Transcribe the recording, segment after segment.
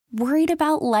Worried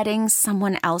about letting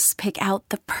someone else pick out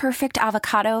the perfect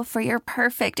avocado for your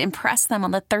perfect impress them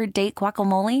on the third date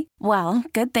guacamole? Well,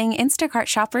 good thing Instacart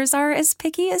shoppers are as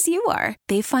picky as you are.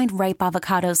 They find ripe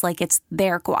avocados like it's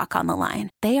their guac on the line.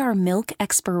 They are milk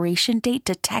expiration date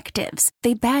detectives.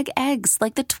 They bag eggs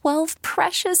like the 12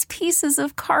 precious pieces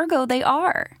of cargo they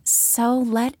are. So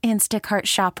let Instacart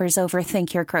shoppers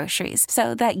overthink your groceries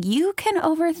so that you can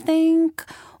overthink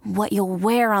what you'll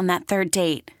wear on that third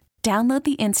date. Download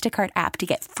the Instacart app to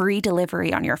get free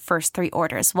delivery on your first 3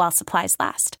 orders while supplies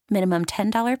last. Minimum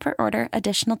 $10 per order.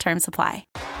 Additional terms apply.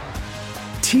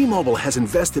 T-Mobile has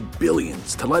invested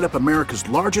billions to light up America's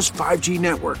largest 5G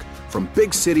network, from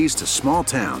big cities to small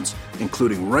towns,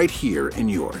 including right here in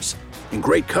yours. And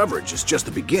great coverage is just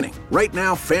the beginning. Right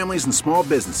now, families and small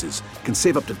businesses can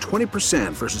save up to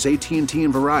 20% versus AT&T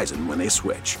and Verizon when they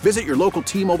switch. Visit your local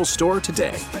T-Mobile store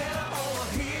today.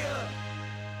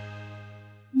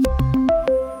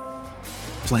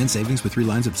 Plan savings with 3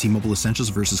 lines of T-Mobile Essentials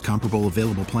versus comparable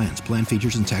available plans. Plan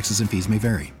features and taxes and fees may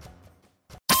vary.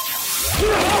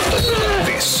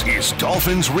 This is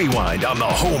Dolphins Rewind on the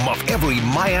home of every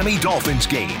Miami Dolphins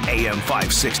game. AM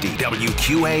 560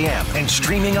 WQAM and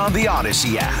streaming on the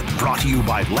Odyssey app. Brought to you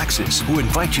by Lexus, who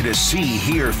invite you to see,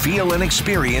 hear, feel, and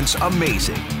experience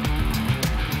amazing.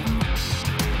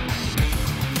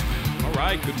 All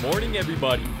right, good morning,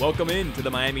 everybody. Welcome in to the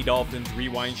Miami Dolphins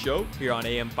Rewind Show here on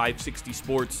AM 560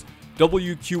 Sports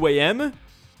WQAM.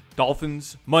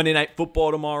 Dolphins Monday Night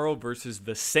Football tomorrow versus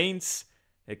the Saints.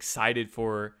 Excited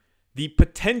for the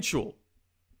potential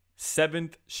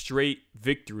 7th straight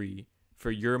victory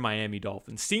for your Miami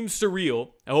Dolphins. Seems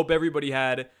surreal. I hope everybody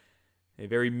had a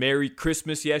very Merry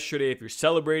Christmas yesterday. If you're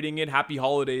celebrating it, happy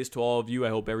holidays to all of you. I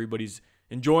hope everybody's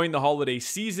enjoying the holiday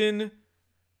season.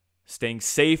 Staying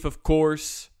safe, of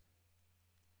course.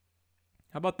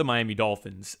 How about the Miami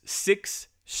Dolphins? 6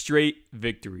 straight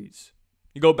victories.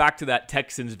 You go back to that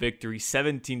Texans victory,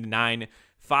 17-9,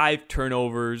 5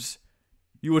 turnovers.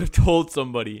 You would have told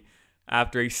somebody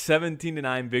after a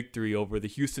 17-9 victory over the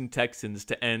Houston Texans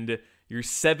to end your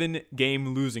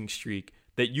 7-game losing streak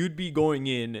that you'd be going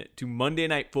in to Monday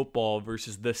Night Football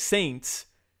versus the Saints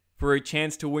for a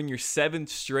chance to win your 7th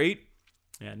straight.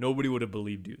 Yeah, nobody would have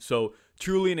believed you. So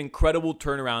truly an incredible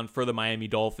turnaround for the Miami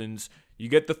Dolphins. You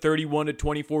get the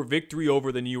 31-24 victory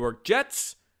over the New York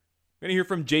Jets. We're going to hear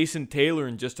from Jason Taylor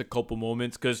in just a couple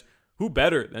moments, because who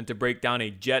better than to break down a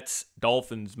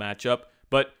Jets-Dolphins matchup?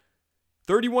 But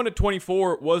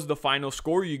 31-24 was the final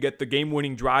score. You get the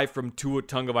game-winning drive from Tua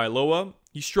Tagovailoa.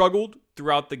 He struggled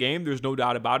throughout the game. There's no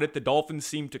doubt about it. The Dolphins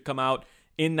seemed to come out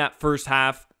in that first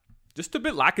half just a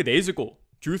bit lackadaisical,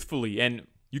 truthfully. And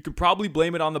you could probably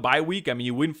blame it on the bye week. I mean,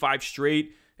 you win 5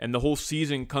 straight, and the whole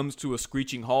season comes to a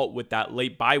screeching halt with that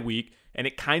late bye week. And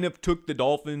it kind of took the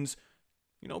Dolphins,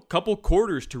 a couple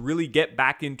quarters to really get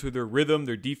back into their rhythm.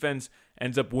 Their defense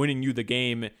ends up winning you the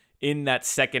game in that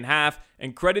second half.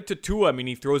 And credit to Tua. I mean,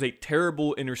 he throws a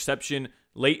terrible interception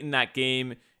late in that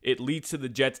game. It leads to the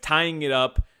Jets tying it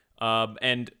up.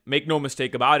 And make no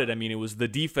mistake about it, I mean, it was the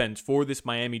defense for this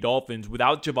Miami Dolphins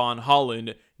without Javon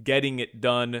Holland getting it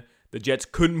done. The Jets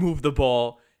couldn't move the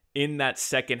ball in that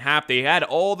second half. They had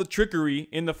all the trickery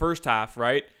in the first half,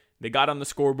 right? They got on the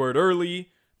scoreboard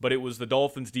early, but it was the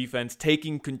Dolphins defense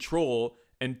taking control,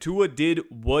 and Tua did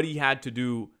what he had to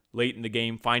do late in the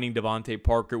game, finding Devontae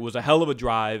Parker. It was a hell of a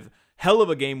drive, hell of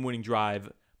a game-winning drive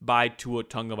by Tua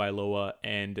Tagovailoa,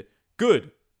 and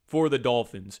good for the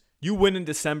Dolphins. You win in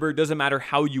December, doesn't matter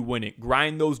how you win it.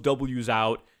 Grind those W's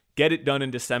out, get it done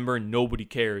in December, and nobody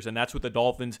cares. And that's what the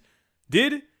Dolphins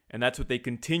did. And that's what they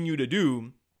continue to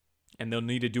do, and they'll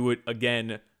need to do it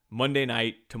again Monday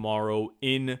night tomorrow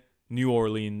in New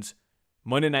Orleans.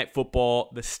 Monday Night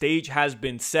Football, the stage has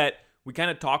been set. We kind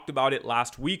of talked about it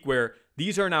last week, where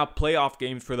these are now playoff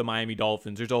games for the Miami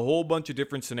Dolphins. There's a whole bunch of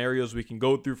different scenarios we can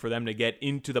go through for them to get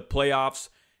into the playoffs,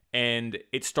 and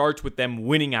it starts with them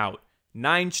winning out.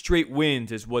 9 straight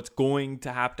wins is what's going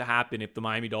to happen if the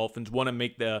Miami Dolphins want to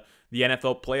make the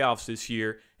NFL playoffs this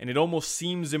year. And it almost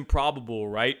seems improbable,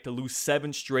 right? To lose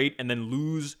 7 straight and then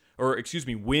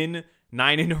win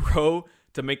 9 in a row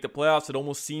to make the playoffs. It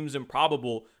almost seems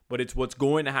improbable, but it's what's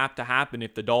going to happen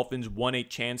if the Dolphins want a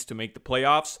chance to make the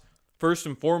playoffs. First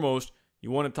and foremost,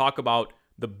 you want to talk about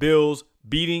the Bills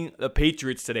beating the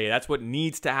Patriots today. That's what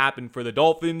needs to happen for the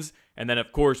Dolphins. And then,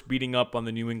 of course, beating up on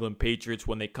the New England Patriots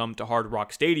when they come to Hard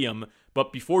Rock Stadium.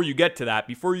 But before you get to that,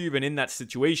 before you're even in that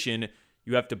situation,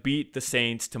 you have to beat the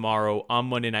Saints tomorrow on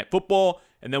Monday Night Football.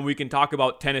 And then we can talk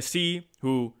about Tennessee,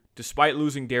 who, despite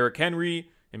losing Derrick Henry,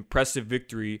 impressive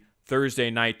victory Thursday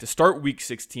night to start Week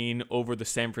 16 over the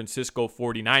San Francisco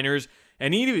 49ers.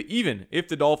 And even if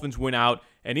the Dolphins win out,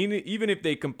 and even if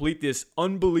they complete this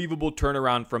unbelievable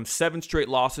turnaround from 7 straight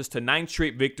losses to 9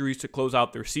 straight victories to close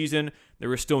out their season,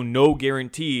 there is still no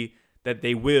guarantee that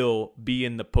they will be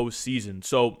in the postseason.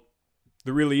 So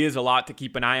there really is a lot to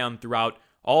keep an eye on throughout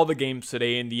all the games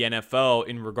today in the NFL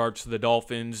in regards to the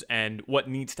Dolphins and what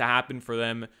needs to happen for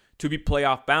them to be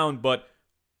playoff bound. But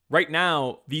right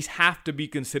now, these have to be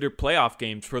considered playoff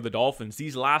games for the Dolphins.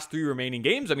 These last 3 remaining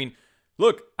games, I mean,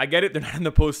 look, I get it, they're not in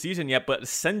the postseason yet, but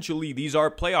essentially these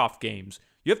are playoff games.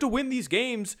 You have to win these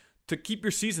games to keep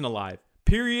your season alive.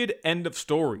 Period. End of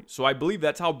story. So I believe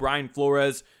that's how Brian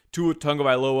Flores, Tua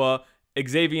Tagovailoa,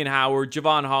 Xavier Howard,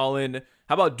 Javon Holland,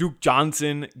 how about Duke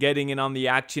Johnson getting in on the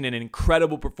action? An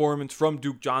incredible performance from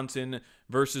Duke Johnson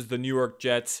versus the New York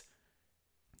Jets.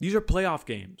 These are playoff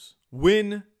games.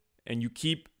 Win, and you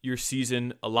keep your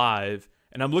season alive.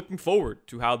 And I'm looking forward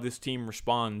to how this team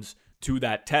responds to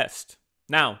that test.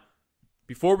 Now,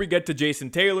 before we get to Jason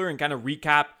Taylor and kind of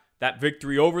recap that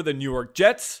victory over the New York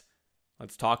Jets,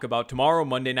 let's talk about tomorrow,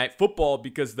 Monday Night Football,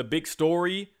 because the big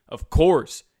story, of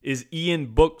course, is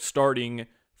Ian Book starting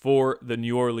for the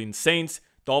New Orleans Saints.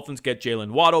 Dolphins get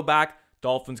Jalen Waddle back.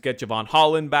 Dolphins get Javon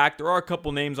Holland back. There are a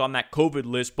couple names on that COVID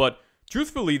list, but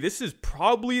truthfully, this is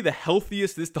probably the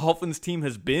healthiest this Dolphins team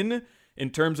has been in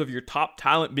terms of your top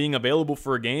talent being available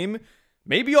for a game.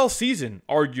 Maybe all season,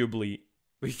 arguably.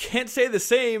 But you can't say the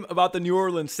same about the New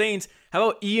Orleans Saints. How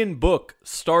about Ian Book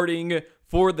starting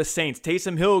for the Saints?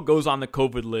 Taysom Hill goes on the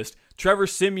COVID list. Trevor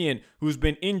Siemian, who's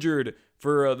been injured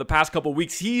for the past couple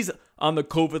weeks, he's on the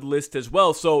COVID list as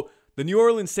well. So the New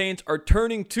Orleans Saints are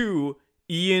turning to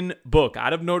Ian Book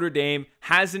out of Notre Dame.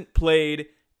 Hasn't played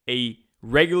a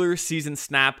regular season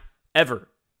snap ever.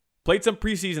 Played some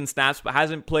preseason snaps, but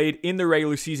hasn't played in the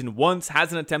regular season once.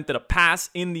 Hasn't attempted a pass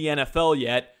in the NFL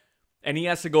yet. And he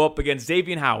has to go up against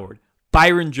Xavier Howard,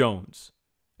 Byron Jones,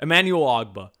 Emmanuel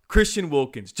Ogbah, Christian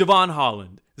Wilkins, Javon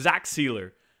Holland, Zach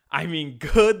Sealer. I mean,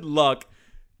 good luck,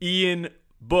 Ian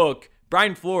Book.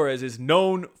 Brian Flores is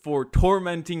known for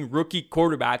tormenting rookie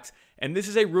quarterbacks, and this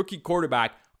is a rookie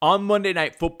quarterback on Monday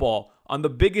Night Football on the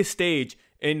biggest stage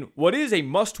in what is a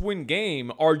must-win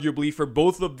game, arguably, for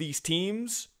both of these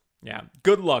teams. Yeah,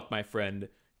 good luck, my friend.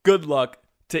 Good luck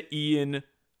to Ian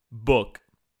Book.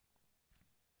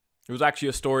 There was actually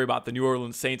a story about the New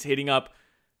Orleans Saints hitting up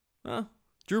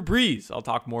Drew Brees. I'll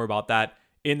talk more about that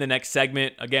in the next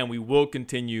segment. Again, we will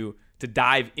continue to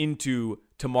dive into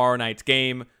tomorrow night's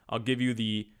game. I'll give you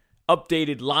the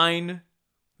updated line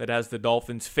that has the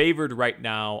Dolphins favored right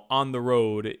now on the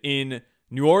road in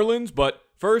New Orleans. But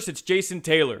first, it's Jason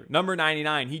Taylor, number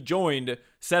 99. He joined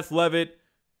Seth Levitt,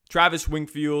 Travis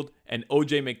Wingfield, and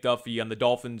OJ McDuffie on the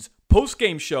Dolphins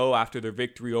post-game show after their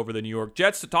victory over the New York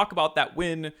Jets to talk about that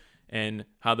win and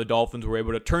how the Dolphins were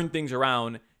able to turn things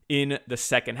around in the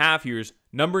second half. Here's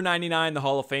number 99, the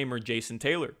Hall of Famer, Jason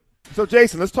Taylor. So,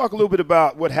 Jason, let's talk a little bit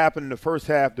about what happened in the first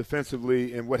half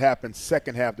defensively and what happened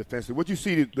second half defensively. What did you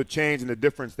see the change and the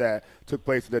difference that took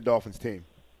place with that Dolphins team?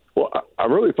 Well, I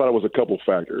really thought it was a couple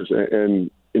factors.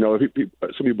 And you know,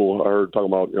 some people are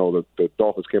talking about, you know, the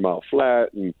Dolphins came out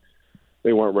flat and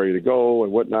they weren't ready to go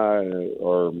and whatnot,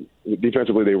 or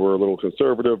defensively they were a little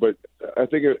conservative. But I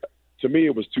think to me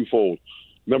it was twofold.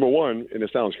 Number one, and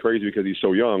it sounds crazy because he's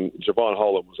so young, Javon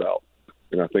Holland was out.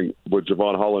 And I think what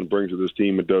Javon Holland brings to this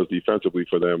team and does defensively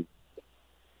for them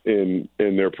in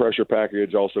their pressure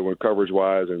package, also in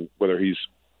coverage-wise, and whether he's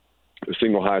a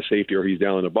single high safety or he's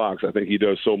down in the box, I think he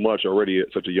does so much already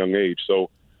at such a young age. So,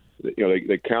 you know,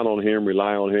 they count on him,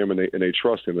 rely on him, and they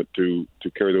trust him to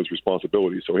carry those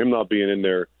responsibilities. So him not being in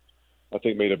there, I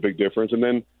think, made a big difference. And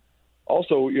then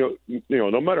also, you know,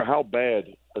 no matter how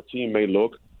bad a team may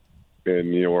look,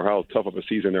 and you know, or how tough of a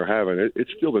season they're having,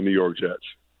 it's still the New York Jets.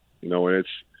 You know, and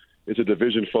it's a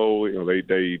division foe. You know,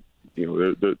 they you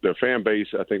know, their fan base,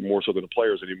 I think more so than the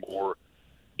players anymore,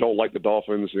 don't like the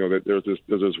Dolphins. You know, there's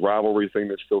this rivalry thing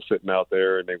that's still sitting out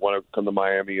there, and they want to come to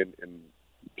Miami and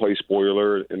play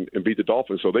spoiler and beat the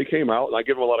Dolphins. So they came out, and I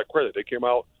give them a lot of credit. They came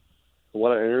out with a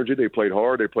lot of energy. They played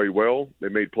hard. They played well. They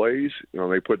made plays. You know,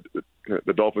 they put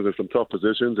the Dolphins in some tough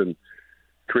positions and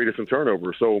created some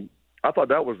turnovers. So I thought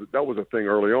that was a thing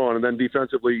early on. And then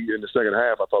defensively in the second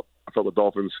half, I thought the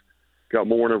Dolphins got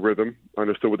more in a rhythm,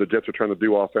 understood what the Jets were trying to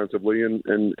do offensively,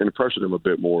 and pressured them a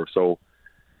bit more. So,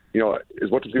 you know, as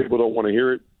much as people don't want to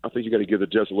hear it, I think you got to give the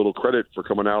Jets a little credit for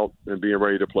coming out and being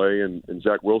ready to play, and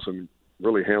Zach Wilson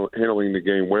really handling the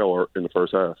game well in the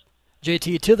first half.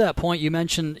 JT, to that point, you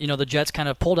mentioned, the Jets kind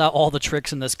of pulled out all the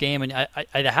tricks in this game, and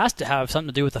it has to have something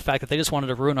to do with the fact that they just wanted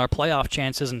to ruin our playoff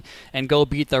chances and go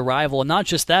beat their rival. And not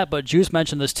just that, but Juice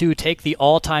mentioned this too, take the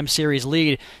all-time series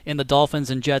lead in the Dolphins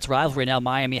and Jets rivalry. Now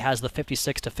Miami has the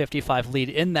 56-55 lead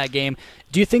in that game.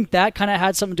 Do you think that kind of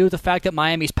had something to do with the fact that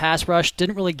Miami's pass rush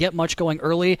didn't really get much going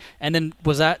early? And then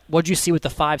what did you see with the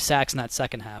 5 sacks in that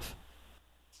second half?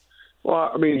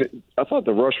 Well, I mean, I thought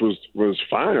the rush was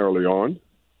fine early on.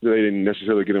 They didn't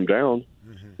necessarily get him down,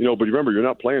 but remember, you're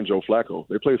not playing Joe Flacco.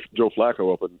 They played Joe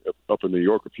Flacco up in New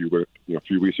York a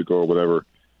few weeks ago or whatever.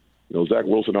 Zach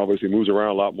Wilson obviously moves around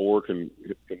a lot more, can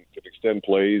extend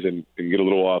plays and get a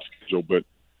little off schedule. But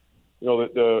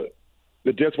the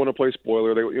Jets want to play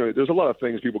spoiler. There's a lot of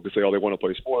things people could say. Oh, they want to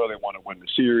play spoiler. They want to win the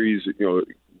series.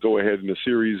 Go ahead in the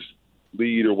series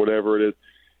lead or whatever it is.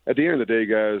 At the end of the day,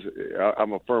 guys,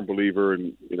 I'm a firm believer,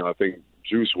 and I think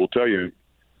Juice will tell you.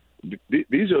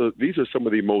 These are some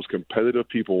of the most competitive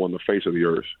people on the face of the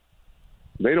earth.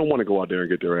 They don't want to go out there and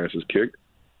get their asses kicked.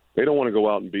 They don't want to go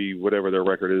out and be whatever their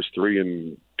record is,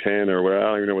 3-10 or whatever. I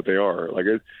don't even know what they are.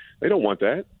 They don't want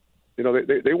that.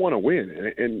 They want to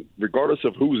win, and regardless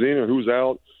of who's in or who's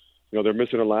out, they're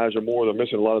missing Elijah Moore. They're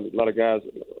missing a lot of guys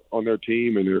on their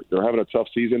team, and they're having a tough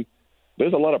season.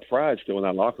 There's a lot of pride still in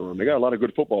that locker room. They got a lot of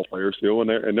good football players still, and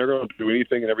they're going to do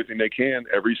anything and everything they can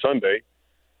every Sunday.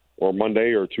 Or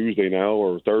Monday or Tuesday now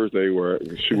or Thursday, where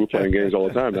we're playing games all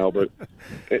the time now. But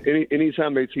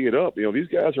anytime they tee it up, these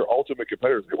guys are ultimate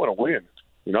competitors. They want to win.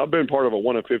 I've been part of a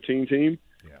 1-15 team,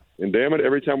 and damn it,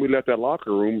 every time we left that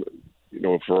locker room,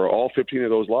 for all 15 of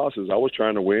those losses, I was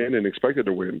trying to win and expected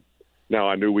to win. Now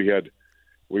I knew we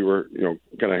were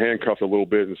kind of handcuffed a little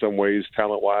bit in some ways,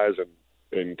 talent-wise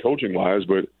and coaching-wise,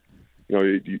 but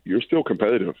you're still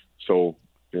competitive. So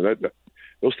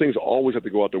those things always have to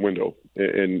go out the window.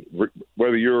 And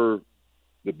whether you're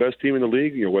the best team in the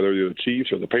league, whether you're the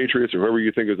Chiefs or the Patriots or whoever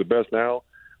you think is the best now,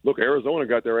 look, Arizona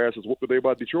got their asses whooped today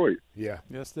by Detroit. Yeah.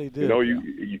 Yes, they did.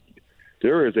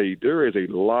 There is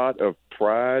a lot of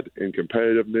pride and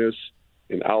competitiveness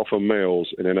in alpha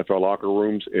males in NFL locker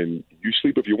rooms, and you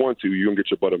sleep if you want to, you're going to get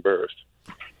your butt embarrassed.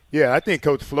 Yeah, I think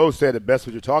Coach Flo said it best.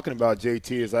 What you're talking about,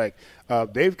 JT, is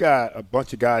they've got a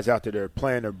bunch of guys out there that are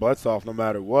playing their butts off no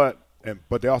matter what.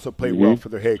 But they also play well for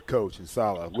their head coach in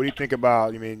Saleh. What do you think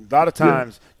about? A lot of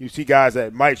times you see guys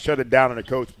that might shut it down on the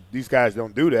coach. These guys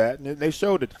don't do that, and they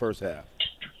showed it the first half.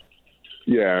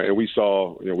 Yeah, and we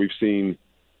saw, we've seen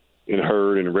and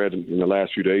heard and read in the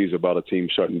last few days about a team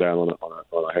shutting down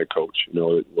on a head coach.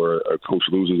 Where a coach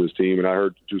loses his team. And I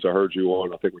heard you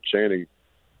on, I think, with Channing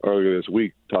earlier this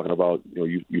week talking about,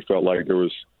 you felt like there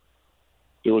was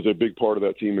a big part of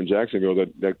that team in Jacksonville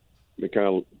that kind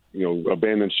of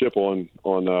abandoned ship on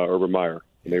Urban Meyer,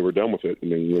 and they were done with it.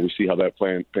 And then we see how that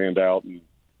panned out. And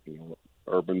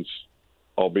Urban's,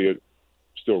 albeit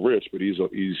still rich, but he's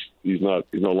no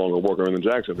longer working in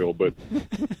Jacksonville. But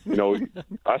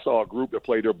I saw a group that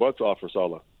played their butts off for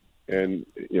Saleh, and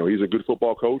he's a good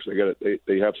football coach.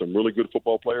 They have some really good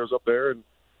football players up there, and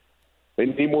they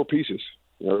need more pieces.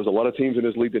 There's a lot of teams in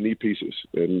this league that need pieces,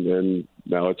 and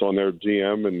now it's on their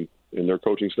GM and their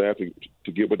coaching staff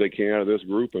to get what they can out of this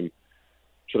group and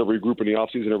try to regroup in the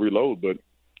offseason and reload. But,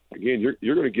 again,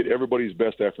 you're going to get everybody's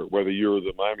best effort, whether you're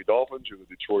the Miami Dolphins or the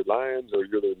Detroit Lions or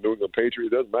you're the New England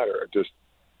Patriots. It doesn't matter. It just,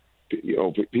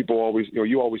 people always,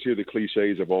 you always hear the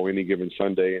cliches of, any given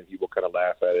Sunday, and people kind of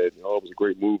laugh at it. It was a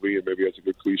great movie and maybe that's a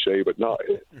good cliche. But, no,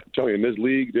 I'm telling you, in this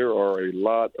league, there are a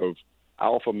lot of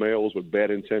alpha males with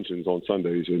bad intentions on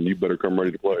Sundays, and you better come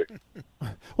ready to play.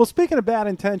 Well, speaking of bad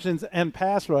intentions and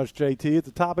pass rush, JT, it's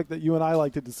a topic that you and I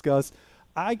like to discuss.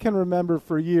 I can remember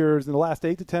for years, in the last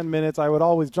 8 to 10 minutes, I would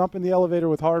always jump in the elevator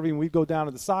with Harvey, and we'd go down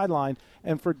to the sideline.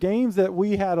 And for games that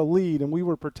we had a lead and we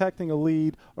were protecting a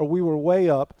lead or we were way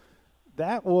up,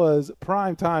 that was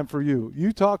prime time for you.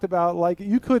 You talked about,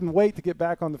 you couldn't wait to get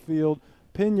back on the field,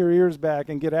 pin your ears back,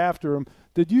 and get after them.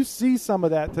 Did you see some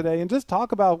of that today? And just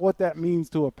talk about what that means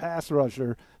to a pass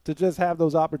rusher to just have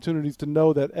those opportunities to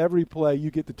know that every play you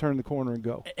get to turn the corner and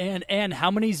go. And how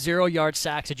many 0-yard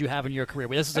sacks did you have in your career?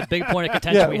 This is a big point of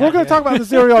contention. We're going to talk about the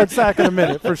 0-yard sack in a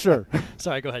minute for sure.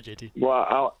 Sorry, go ahead, JT.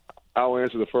 Well, I'll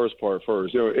answer the first part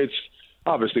first. It's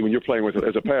obviously when you're playing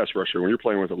as a pass rusher, when you're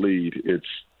playing with a lead, it's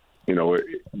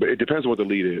it depends on what the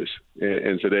lead is.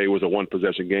 And today was a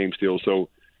one-possession game still, so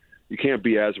you can't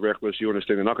be as reckless. You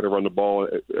understand they're not going to run the ball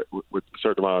with a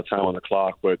certain amount of time on the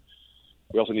clock, but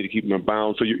we also need to keep them in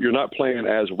bounds. So you're not playing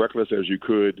as reckless as you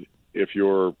could if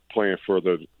you're playing for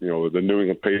the New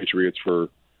England Patriots for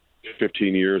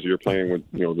 15 years, or you're playing with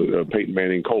the Peyton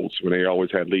Manning Colts when they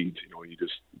always had leads. You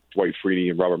just Dwight Freeney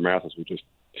and Robert Mathis would just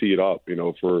tee it up,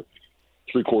 for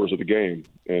 3/4 of the game.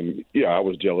 And, yeah, I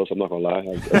was jealous. I'm not going to lie.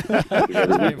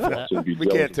 We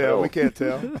can't tell. We can't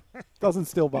tell. Doesn't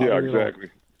still bother you. Yeah, exactly.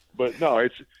 But, no,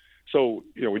 it's – so,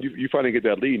 when you finally get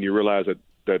that lead and you realize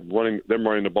that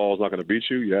running the ball is not going to beat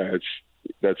you, yeah,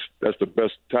 that's the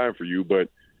best time for you. But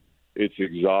it's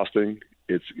exhausting.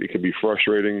 It can be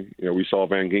frustrating. We saw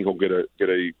Van Ginkel get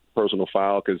a personal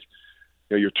foul because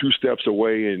you're 2 steps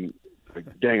away and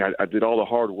dang, I did all the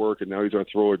hard work and now he's going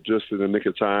to throw it just in the nick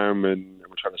of time and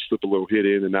we're trying to slip a little hit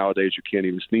in. And nowadays you can't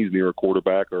even sneeze near a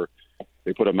quarterback or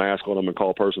they put a mask on them and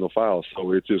call personal fouls.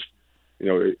 So it's just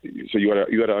so you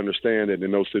got to understand that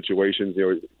in those situations,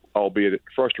 albeit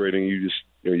frustrating, you just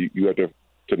you have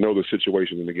to know the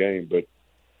situation in the game. But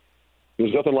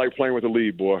there's nothing like playing with the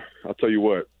lead, boy. I'll tell you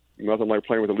what. Nothing like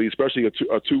playing with a lead, especially a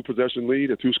 2-possession lead,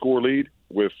 a 2-score lead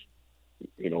with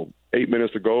 8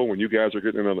 minutes to go when you guys are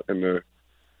getting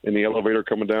in the elevator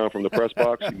coming down from the press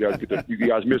box. You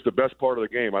guys missed the best part of the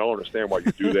game. I don't understand why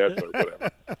you do that, but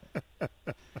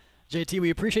whatever. JT,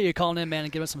 we appreciate you calling in, man,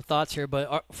 and giving us some thoughts here.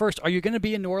 But first, are you going to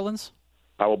be in New Orleans?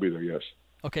 I will be there, yes.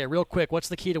 Okay, real quick, what's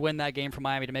the key to win that game for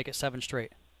Miami to make it 7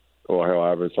 straight? Oh, hell, I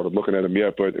haven't started looking at them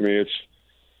yet, but I mean, it's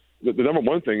the number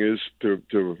one thing is to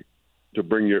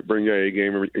bring your A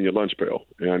game in your lunch pail.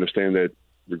 And I understand that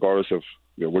regardless of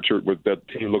what that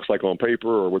team looks like on paper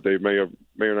or what they may or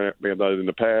may have done in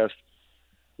the past,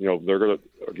 they're going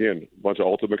to, again, a bunch of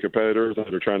ultimate competitors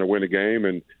that are trying to win a game,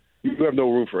 and you have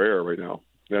no room for error right now.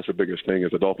 And that's the biggest thing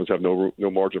is the Dolphins have no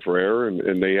margin for error,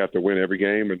 and they have to win every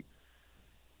game. And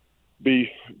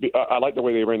I like the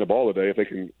way they ran the ball today. If they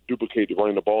can duplicate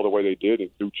running the ball the way they did, and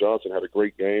Duke Johnson had a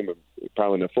great game and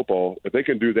piling that football, if they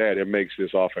can do that, it makes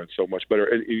this offense so much better.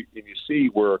 And you see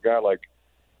where a guy like,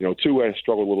 Tua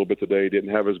struggled a little bit today, didn't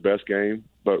have his best game,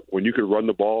 but when you can run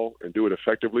the ball and do it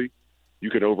effectively, you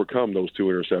can overcome those 2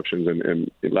 interceptions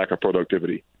and lack of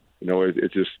productivity.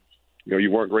 It's just,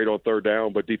 you weren't great on third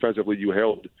down, but defensively you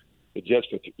held the Jets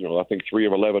to, I think 3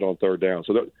 of 11 on third down.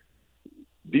 So that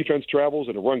defense travels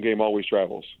and the run game always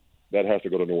travels. That has to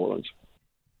go to New Orleans.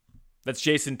 That's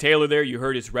Jason Taylor there. You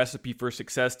heard his recipe for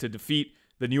success to defeat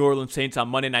the New Orleans Saints on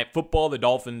Monday Night Football. The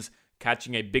Dolphins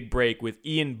catching a big break with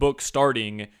Ian Book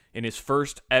starting in his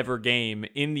first ever game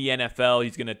in the NFL.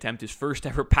 He's going to attempt his first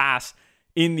ever pass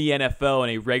in the NFL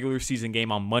in a regular season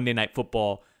game on Monday Night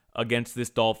Football against this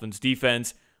Dolphins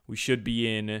defense. We should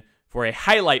be in for a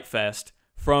highlight fest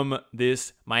from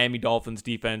this Miami Dolphins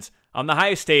defense on the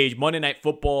highest stage, Monday Night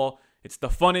Football. It's the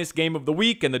funnest game of the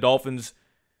week, and the Dolphins,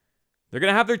 they're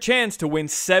going to have their chance to win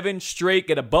 7 straight,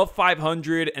 get above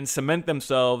 500, and cement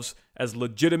themselves as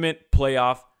legitimate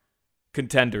playoff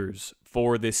contenders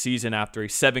for this season after a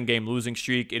 7-game losing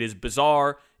streak. It is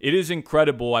bizarre. It is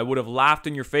incredible. I would have laughed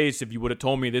in your face if you would have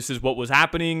told me this is what was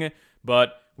happening,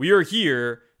 but we are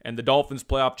here, and the Dolphins'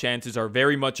 playoff chances are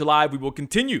very much alive. We will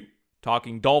continue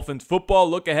talking Dolphins football.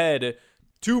 Look ahead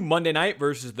to Monday night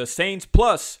versus the Saints,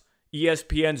 plus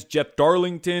ESPN's Jeff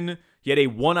Darlington. He had a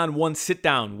one-on-one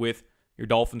sit-down with your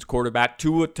Dolphins quarterback,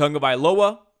 Tua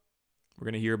Tagovailoa. We're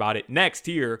going to hear about it next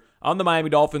here on the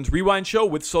Miami Dolphins Rewind Show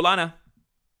with Solana.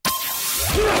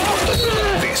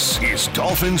 This is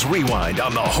Dolphins Rewind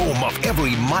on the home of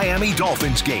every Miami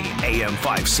Dolphins game. AM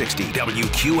 560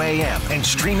 WQAM and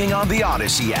streaming on the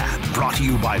Odyssey app. Brought to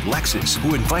you by Lexus,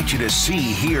 who invite you to see,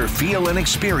 hear, feel, and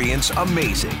experience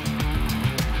amazing.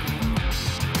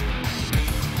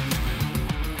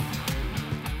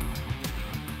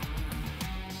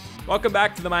 Welcome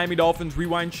back to the Miami Dolphins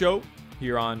Rewind Show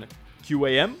here on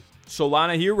QAM.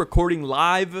 Solana here, recording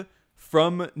live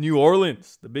from New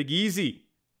Orleans, the Big Easy.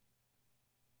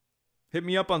 Hit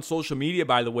me up on social media,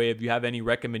 by the way, if you have any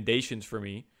recommendations for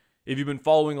me. If you've been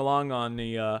following along on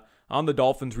the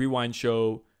Dolphins Rewind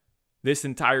Show this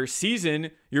entire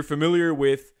season, you're familiar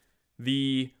with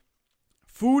the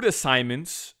food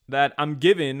assignments that I'm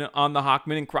given on the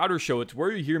Hochman and Crowder Show. It's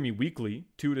where you hear me weekly,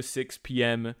 2 to 6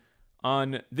 p.m.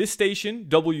 on this station,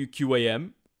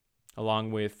 WQAM,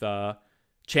 along with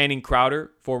Channing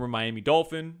Crowder, former Miami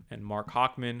Dolphin, and Mark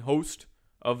Hochman, host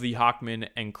of the Hochman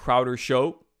and Crowder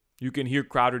Show. You can hear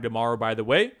Crowder tomorrow, by the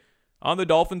way, on the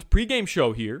Dolphins pregame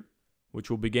show here, which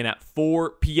will begin at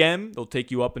 4 p.m. They'll take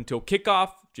you up until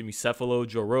kickoff. Jimmy Cefalo,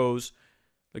 Joe Rose,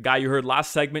 the guy you heard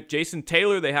last segment, Jason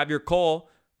Taylor. They have your call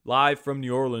live from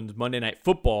New Orleans, Monday Night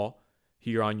Football,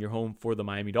 here on your home for the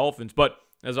Miami Dolphins. But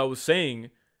as I was saying,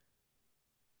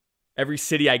 every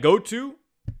city I go to,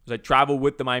 as I travel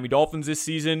with the Miami Dolphins this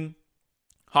season,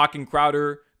 Hawk and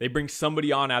Crowder, they bring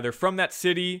somebody on either from that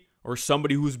city or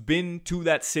somebody who's been to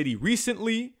that city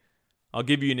recently. I'll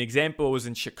give you an example. I was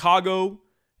in Chicago,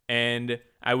 and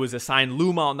I was assigned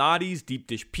Lou Malnati's Deep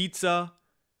Dish Pizza.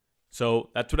 So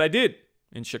that's what I did.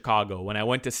 in Chicago. When I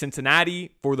went to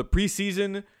Cincinnati for the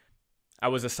preseason, I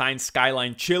was assigned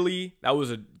Skyline Chili. That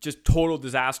was a just total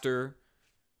disaster.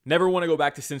 Never want to go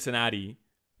back to Cincinnati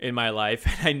in my life.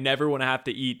 And I never want to have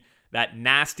to eat that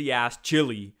nasty-ass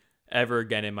chili ever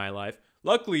again in my life.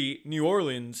 Luckily, New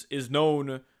Orleans is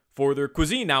known for their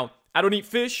cuisine. Now, I don't eat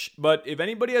fish, but if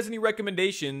anybody has any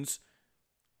recommendations,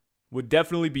 would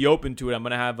definitely be open to it. I'm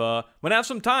gonna have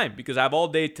some time because I have all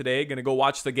day today. Gonna go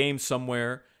watch the game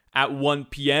somewhere at 1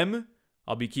 p.m.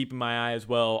 I'll be keeping my eye as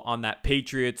well on that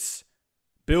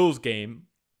Patriots-Bills game.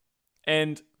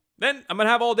 And then I'm gonna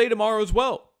have all day tomorrow as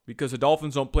well because the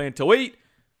Dolphins don't play until 8.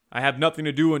 I have nothing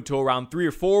to do until around 3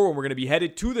 or 4 when we're gonna be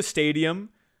headed to the stadium.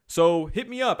 So hit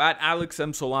me up at Alex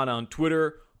M. Solana on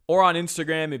Twitter or on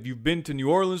Instagram if you've been to New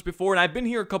Orleans before. And I've been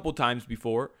here a couple times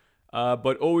before,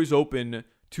 but always open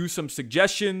to some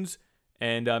suggestions.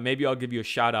 And maybe I'll give you a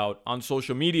shout out on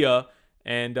social media.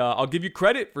 And I'll give you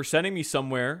credit for sending me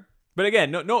somewhere. But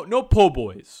again, no po'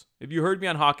 boys. If you heard me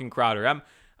on Hawk and Crowder,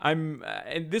 and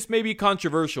this may be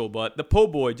controversial, but the po'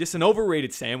 boy, just an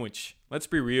overrated sandwich. Let's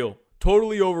be real.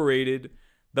 Totally overrated.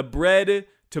 The bread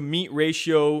to meat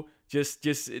ratio, just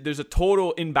there's a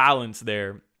total imbalance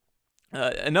there.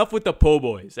 Enough with the po'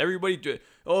 boys. Everybody,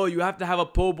 you have to have a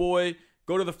po' boy.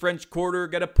 Go to the French Quarter,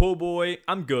 get a po' boy.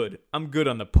 I'm good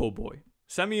on the po' boy.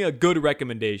 Send me a good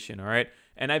recommendation, all right?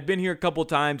 And I've been here a couple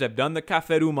times. I've done the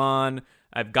Café Ruman.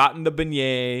 I've gotten the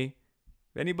beignet.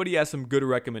 If anybody has some good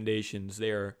recommendations,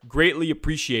 they are greatly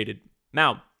appreciated.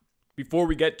 Now, before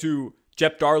we get to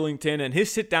Jeff Darlington and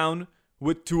his sit-down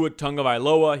with Tua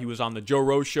Tagovailoa, he was on the Joe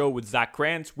Rose Show with Zach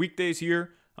Krantz weekdays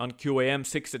here on QAM,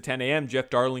 6 to 10 a.m. Jeff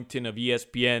Darlington of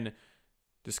ESPN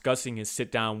discussing his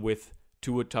sit-down with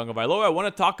Tua Tagovailoa. I want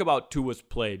to talk about Tua's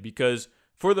play because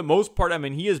for the most part,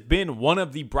 he has been one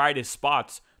of the brightest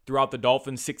spots throughout the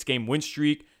Dolphins' 6-game win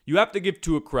streak. You have to give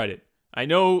Tua credit. I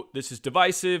know this is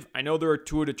divisive. I know there are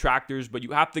Tua detractors, but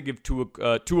you have to give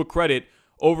Tua credit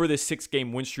over this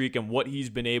 6-game win streak and what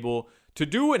he's been able to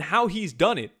do and how he's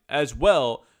done it as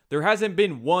well. There hasn't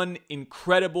been one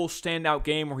incredible standout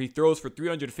game where he throws for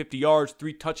 350 yards,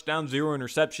 3 touchdowns, 0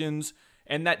 interceptions,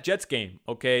 and that Jets game,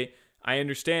 okay? I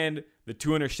understand the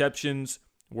 2 interceptions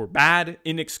were bad,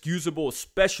 inexcusable,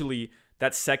 especially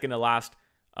that second to last,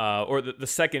 the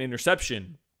second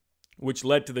interception, which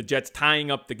led to the Jets tying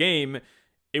up the game.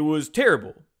 It was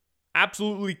terrible.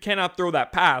 Absolutely cannot throw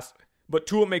that pass, but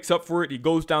Tua makes up for it. He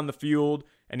goes down the field,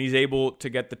 and he's able to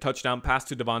get the touchdown pass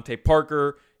to Devontae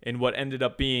Parker in what ended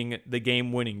up being the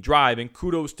game-winning drive, and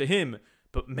kudos to him.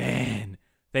 But man,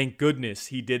 thank goodness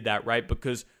he did that, right?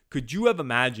 Because could you have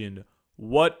imagined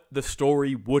what the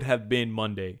story would have been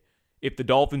Monday if the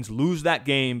Dolphins lose that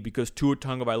game because Tua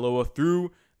Tagovailoa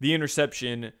threw the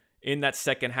interception in that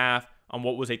second half on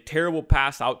what was a terrible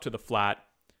pass out to the flat?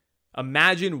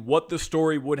 Imagine what the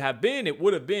story would have been. It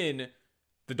would have been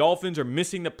the Dolphins are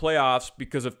missing the playoffs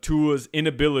because of Tua's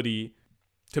inability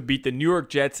to beat the New York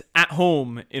Jets at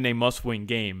home in a must-win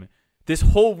game. This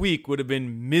whole week would have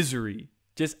been misery,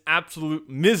 just absolute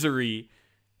misery,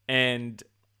 and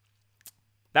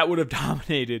that would have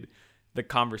dominated the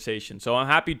conversation. So I'm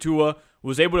happy Tua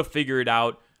was able to figure it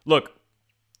out. Look,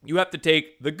 you have to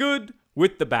take the good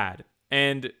with the bad.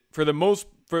 And for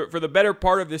the better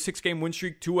part of the 6-game win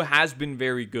streak, Tua has been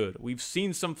very good. We've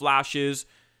seen some flashes.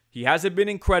 He hasn't been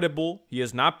incredible. He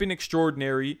has not been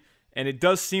extraordinary. And it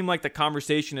does seem like the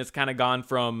conversation has kind of gone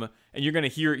from, and you're going to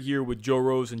hear it here with Joe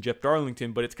Rose and Jeff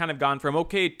Darlington, but it's kind of gone from,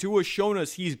 okay, Tua's shown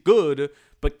us he's good,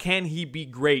 but can he be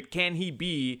great? Can he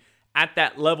be at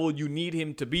that level you need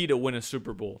him to be to win a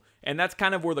Super Bowl? And that's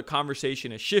kind of where the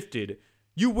conversation has shifted.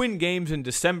 You win games in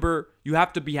December, you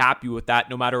have to be happy with that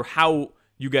no matter how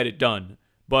you get it done.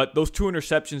 But those 2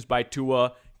 interceptions by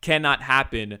Tua cannot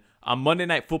happen on Monday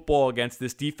Night Football against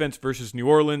this defense versus New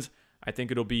Orleans. I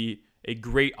think it'll be a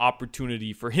great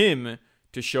opportunity for him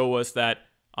to show us that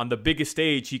on the biggest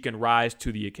stage, he can rise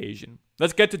to the occasion.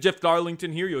 Let's get to Jeff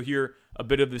Darlington here. You'll hear a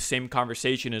bit of the same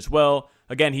conversation as well.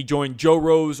 Again, he joined Joe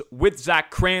Rose with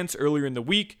Zach Krantz earlier in the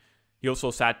week. He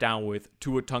also sat down with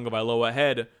Tua Tagovailoa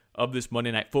ahead of this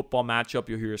Monday Night Football matchup.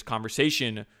 You'll hear his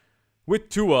conversation with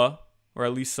Tua, or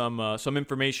at least some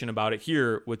information about it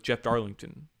here with Jeff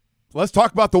Darlington. Let's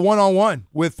talk about the one-on-one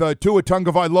with Tua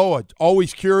Tagovailoa.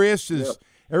 Always curious as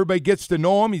everybody gets to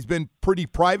know him. He's been pretty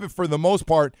private for the most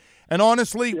part. And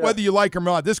honestly, whether you like him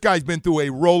or not, this guy's been through a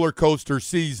roller coaster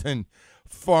season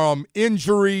from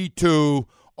injury to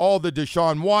all the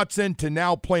Deshaun Watson to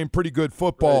now playing pretty good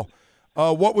football.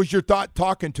 Right. What was your thought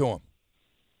talking to him?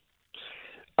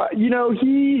 He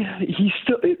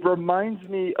still, it reminds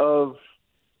me of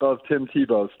of Tim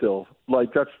Tebow still.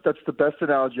 Like, that's the best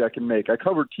analogy I can make. I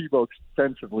covered Tebow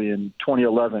extensively in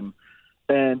 2011,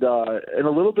 and a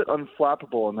little bit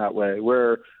unflappable in that way,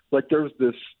 where like there's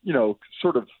this,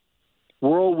 sort of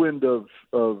whirlwind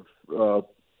of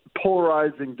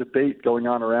polarizing debate going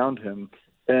on around him,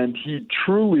 and he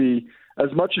truly,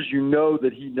 as much as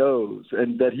that he knows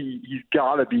and that he's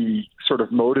got to be sort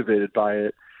of motivated by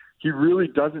it, he really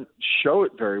doesn't show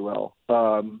it very well,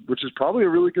 which is probably a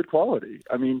really good quality.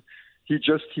 I mean, he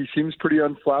seems pretty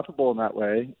unflappable in that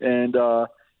way.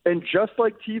 And just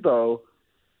like Tebow,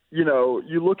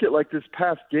 you look at like this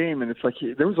past game and it's like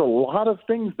there was a lot of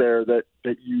things there that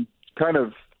you kind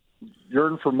of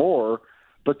yearn for more.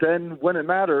 But then when it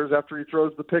matters, after he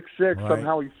throws the pick six, right,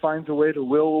 somehow he finds a way to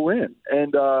will a win.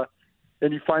 And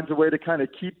he finds a way to kind of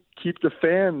keep the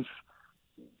fans,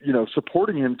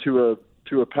 supporting him to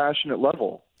a passionate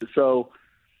level. So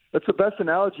that's the best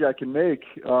analogy I can make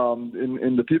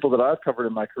in the people that I've covered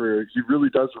in my career. He really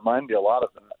does remind me a lot of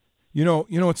that.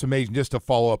 It's amazing, just to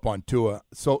follow up on Tua.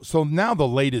 So now the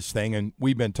latest thing, and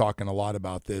we've been talking a lot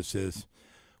about this, is,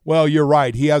 well, you're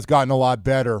right, he has gotten a lot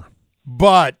better.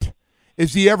 But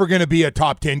is he ever going to be a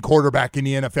top 10 quarterback in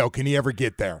the NFL? Can he ever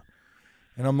get there?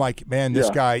 And I'm like, man, this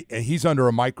guy, he's under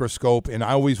a microscope, and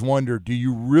I always wonder, do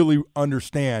you really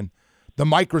understand the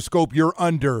microscope you're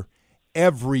under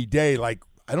every day? Like,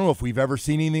 I don't know if we've ever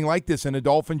seen anything like this in a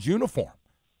Dolphins uniform.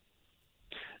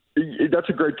 That's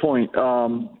a great point.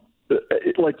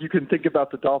 Like, you can think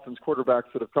about the Dolphins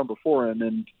quarterbacks that have come before him,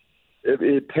 and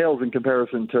it pales in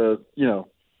comparison to,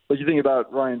 like you think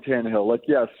about Ryan Tannehill. Like,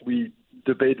 yes, we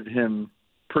debated him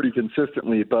pretty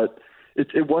consistently, but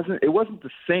it wasn't the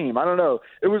same. I don't know.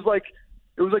 It was like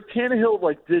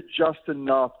Tannehill did just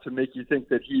enough to make you think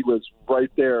that he was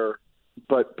right there,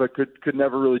 but could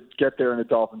never really get there in a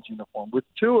Dolphins uniform. With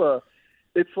Tua,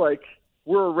 it's like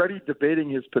we're already debating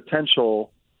his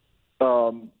potential,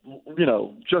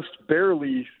 just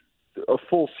barely a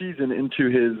full season into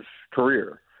his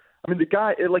career. I mean, the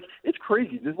guy, it's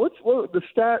crazy. The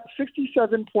stat,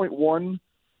 67.1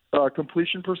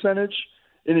 completion percentage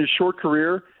in his short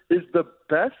career is the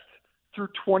best through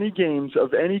 20 games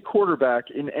of any quarterback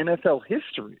in NFL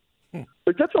history.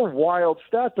 Like, that's a wild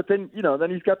stat. But then, then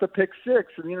he's got the pick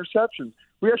six and the interceptions.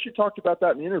 We actually talked about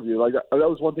that in the interview. Like, that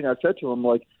was one thing I said to him,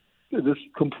 like, dude, this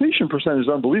completion percentage is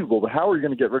unbelievable, but how are you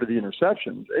going to get rid of the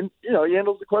interceptions? And, he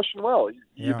handles the question well.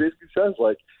 He basically says,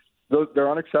 like, they're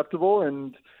unacceptable,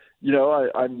 and,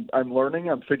 I'm learning,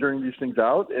 I'm figuring these things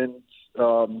out, and,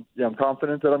 I'm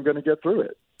confident that I'm going to get through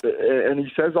it. And he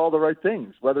says all the right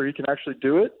things. Whether he can actually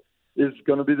do it is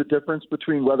going to be the difference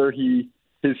between whether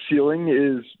his ceiling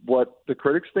is what the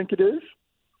critics think it is,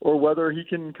 or whether he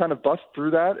can kind of bust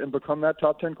through that and become that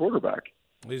top 10 quarterback.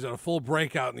 He's had a full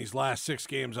breakout in these last 6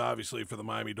 games, obviously, for the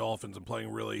Miami Dolphins, and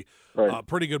playing really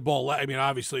pretty good ball. I mean,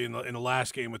 obviously, in the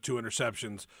last game with 2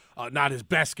 interceptions, not his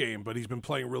best game, but he's been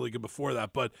playing really good before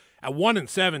that. But at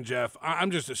 1-7, Jeff, I'm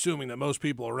just assuming that most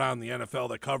people around the NFL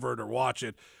that cover it or watch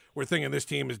it, we're thinking this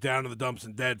team is down to the dumps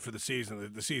and dead for the season.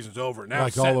 The season's over. Now,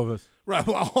 like all of us. Right,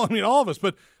 well, I mean, all of us.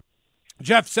 But,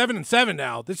 Jeff, 7-7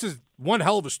 now. This is one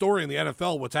hell of a story in the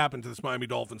NFL, what's happened to this Miami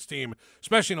Dolphins team,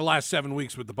 especially in the last 7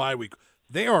 weeks with the bye week.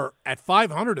 They are at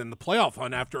 500 in the playoff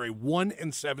hunt after a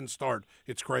 1-7 start.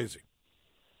 It's crazy.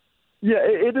 Yeah,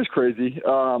 it is crazy.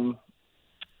 And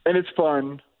it's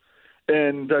fun.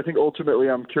 And I think ultimately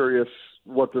I'm curious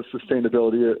what the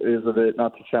sustainability is of it.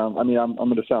 Not to sound, I mean, I'm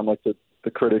going to sound like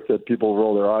the critic that people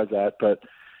roll their eyes at, but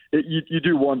you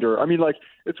do wonder. I mean, like,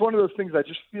 it's one of those things I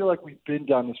just feel like we've been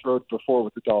down this road before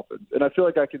with the Dolphins. And I feel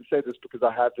like I can say this because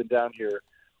I have been down here,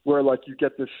 where, like, you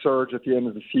get this surge at the end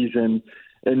of the season,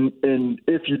 and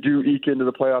if you do eke into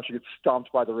the playoffs, you get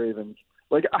stomped by the Ravens.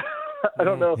 Like, I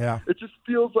don't know. Yeah. It just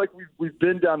feels like we've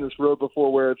been down this road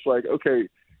before, where it's like, okay,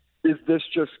 is this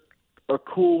just a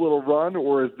cool little run,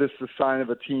 or is this the sign of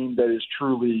a team that is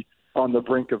truly on the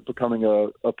brink of becoming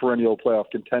a perennial playoff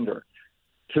contender?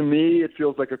 To me, it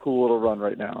feels like a cool little run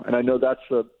right now, and I know that's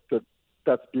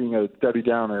being a Debbie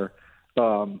Downer.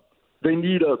 They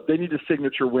need a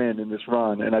signature win in this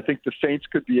run, and I think the Saints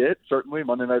could be it. Certainly,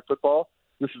 Monday Night Football.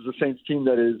 This is a Saints team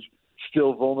that is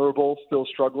still vulnerable, still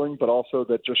struggling, but also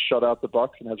that just shut out the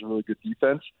Bucs and has a really good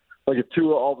defense. Like, if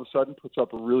Tua all of a sudden puts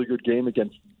up a really good game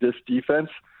against this defense,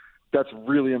 that's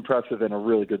really impressive and a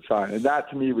really good sign. And that,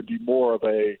 to me, would be more of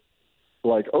a,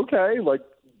 like, okay, like,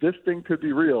 this thing could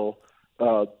be real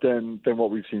than what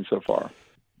we've seen so far.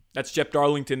 That's Jeff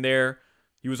Darlington there.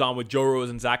 He was on with Joe Rose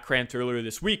and Zach Krantz earlier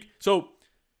this week. So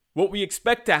what we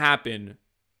expect to happen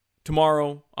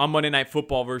tomorrow on Monday Night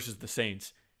Football versus the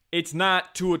Saints, it's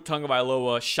not Tua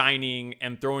Tagovailoa shining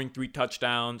and throwing 3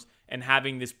 touchdowns and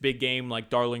having this big game like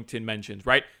Darlington mentions,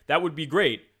 right? That would be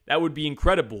great. That would be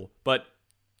incredible. But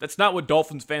that's not what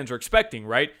Dolphins fans are expecting,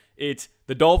 right? It's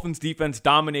the Dolphins defense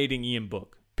dominating Ian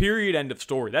Book. Period. End of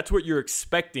story. That's what you're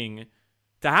expecting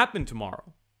to happen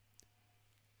tomorrow.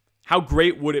 How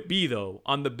great would it be, though,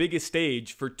 on the biggest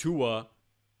stage for Tua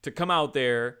to come out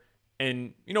there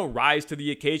and, rise to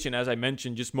the occasion, as I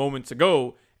mentioned just moments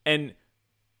ago. And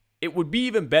it would be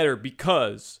even better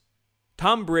because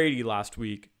Tom Brady last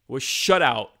week was shut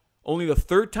out. Only the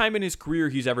third time in his career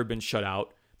he's ever been shut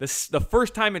out. The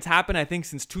first time it's happened, I think,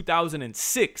 since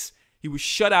 2006. He was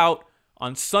shut out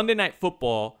on Sunday Night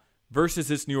Football versus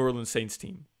this New Orleans Saints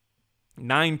team.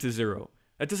 9-0.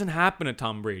 That doesn't happen to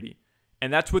Tom Brady.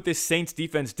 And that's what this Saints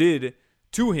defense did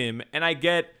to him. And I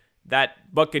get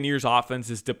that Buccaneers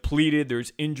offense is depleted.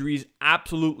 There's injuries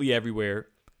absolutely everywhere.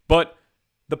 But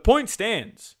the point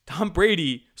stands. Tom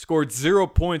Brady scored 0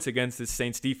 points against this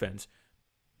Saints defense.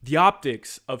 The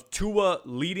optics of Tua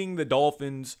leading the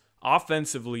Dolphins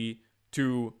offensively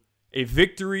to a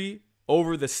victory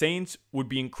over the Saints would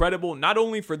be incredible, not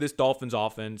only for this Dolphins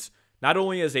offense, not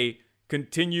only as they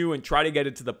continue and try to get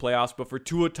into the playoffs, but for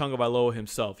Tua Tagovailoa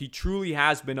himself. He truly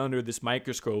has been under this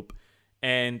microscope,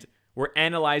 and we're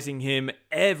analyzing him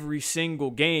every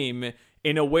single game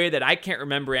in a way that I can't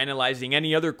remember analyzing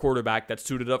any other quarterback that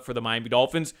suited up for the Miami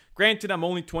Dolphins. Granted, I'm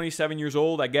only 27 years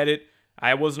old. I get it.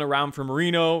 I wasn't around for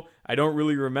Marino. I don't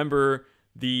really remember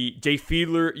the Jay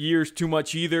Fiedler years too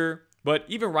much either. But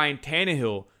even Ryan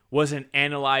Tannehill wasn't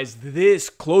analyzed this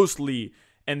closely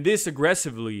and this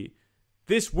aggressively.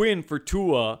 This win for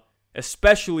Tua,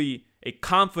 especially a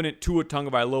confident Tua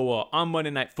Tagovailoa on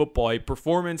Monday Night Football, a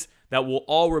performance that we'll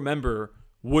all remember,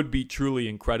 would be truly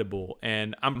incredible.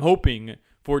 And I'm hoping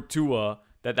for Tua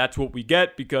that that's what we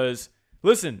get because,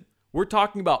 listen, we're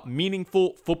talking about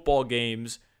meaningful football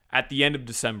games at the end of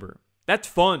December. That's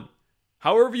fun.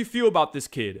 However you feel about this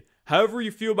kid, however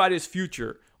you feel about his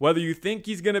future, whether you think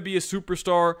he's going to be a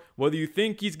superstar, whether you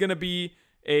think he's going to be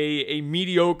a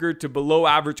mediocre to below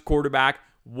average quarterback,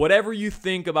 whatever you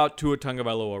think about Tua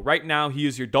Tagovailoa, right now he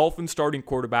is your Dolphins starting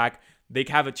quarterback. They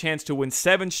have a chance to win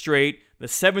 7 straight, the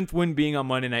 7th win being on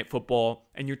Monday Night Football,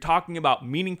 and you're talking about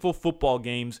meaningful football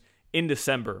games in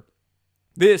December.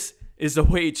 This is the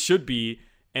way it should be,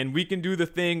 and we can do the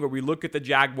thing where we look at the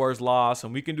Jaguars loss,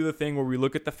 and we can do the thing where we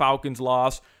look at the Falcons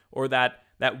loss, or that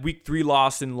Week 3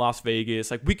 loss in Las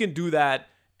Vegas. Like, we can do that,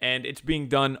 and it's being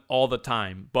done all the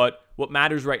time. But what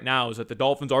matters right now is that the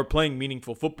Dolphins are playing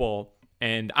meaningful football,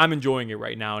 and I'm enjoying it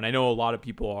right now, and I know a lot of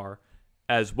people are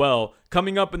as well.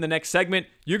 Coming up in the next segment,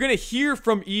 you're going to hear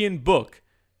from Ian Book.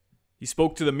 He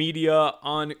spoke to the media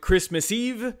on Christmas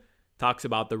Eve, talks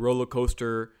about the roller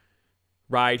coaster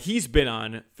ride he's been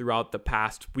on throughout the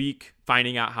past week,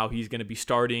 finding out how he's going to be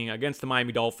starting against the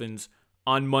Miami Dolphins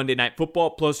on Monday Night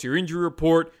Football, plus your injury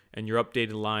report and your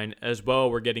updated line as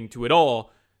well. We're getting to it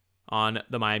all on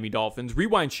the Miami Dolphins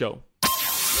Rewind Show.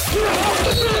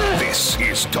 This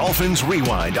is Dolphins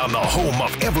Rewind on the home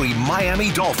of every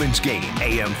Miami Dolphins game.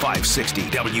 AM 560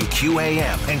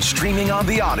 WQAM and streaming on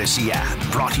the Odyssey app.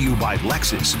 Brought to you by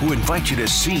Lexus, who invite you to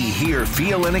see, hear,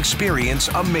 feel, and experience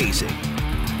amazing.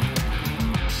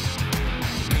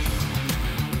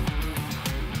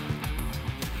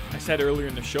 I said earlier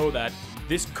in the show that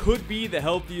this could be the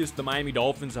healthiest the Miami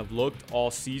Dolphins have looked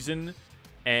all season.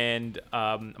 And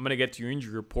I'm going to get to your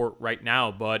injury report right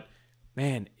now, but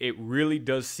man, it really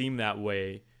does seem that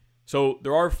way. So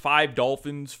there are 5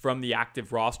 Dolphins from the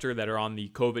active roster that are on the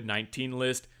COVID-19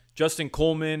 list. Justin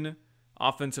Coleman,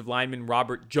 offensive lineman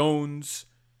Robert Jones,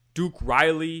 Duke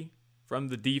Riley from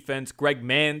the defense, Greg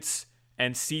Mance,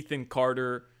 and Cethan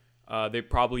Carter. They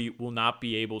probably will not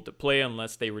be able to play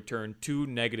unless they return 2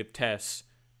 negative tests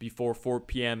before 4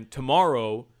 p.m.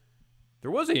 tomorrow. There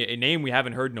was a name we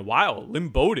haven't heard in a while, Lynn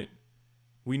Bowden.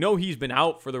 We know he's been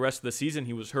out for the rest of the season.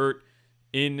 He was hurt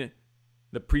in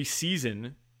the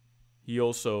preseason. He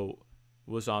also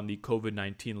was on the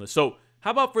COVID-19 list. So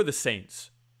how about for the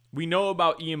Saints? We know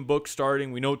about Ian Book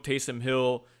starting. We know Taysom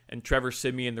Hill and Trevor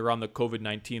Siemian, they're on the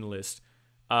COVID-19 list.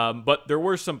 But there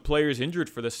were some players injured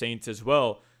for the Saints as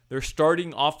well. They're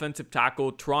starting offensive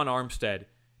tackle Teron Armstead,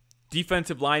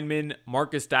 defensive lineman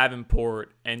Marcus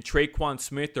Davenport, and Traquan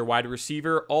Smith, their wide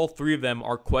receiver. All 3 of them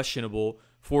are questionable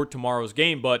for tomorrow's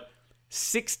game, but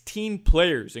 16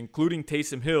 players, including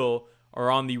Taysom Hill, are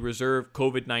on the reserve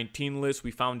COVID-19 list.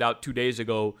 We found out 2 days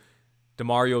ago,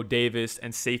 Demario Davis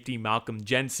and safety Malcolm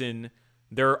Jensen,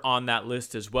 they're on that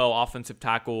list as well. Offensive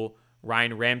tackle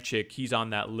Ryan Ramczyk, he's on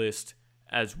that list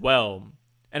as well.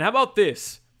 And how about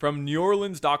this? From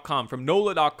NewOrleans.com, from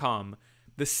NOLA.com,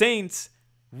 the Saints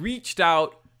reached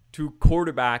out to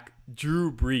quarterback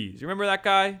Drew Brees. You remember that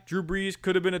guy? Drew Brees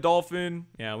could have been a Dolphin.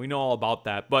 Yeah, we know all about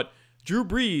that. But Drew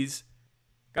Brees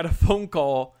got a phone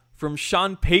call from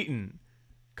Sean Payton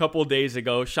a couple of days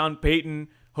ago. Sean Payton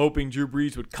hoping Drew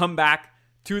Brees would come back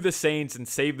to the Saints and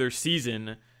save their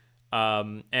season.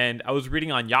 And I was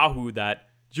reading on Yahoo that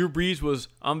Drew Brees was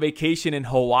on vacation in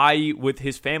Hawaii with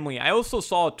his family. I also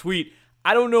saw a tweet.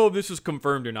 I don't know if this was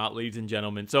confirmed or not, ladies and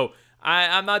gentlemen. So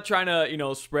I'm not trying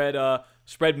to,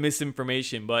 spread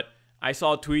misinformation, but I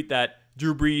saw a tweet that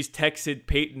Drew Brees texted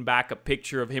Peyton back a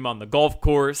picture of him on the golf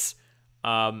course.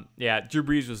 Drew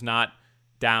Brees was not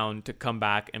down to come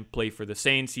back and play for the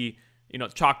Saints. He,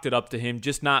 chalked it up to him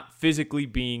just not physically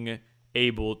being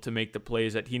able to make the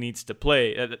plays that he needs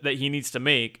to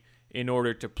make in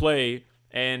order to play.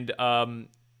 And a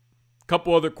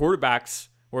couple other quarterbacks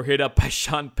were hit up by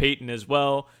Sean Payton as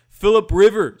well. Phillip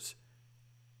Rivers,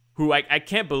 who I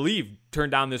can't believe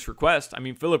turned down this request. I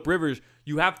mean, Phillip Rivers,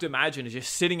 you have to imagine, is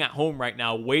just sitting at home right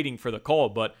now waiting for the call,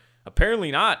 but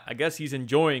apparently not. I guess he's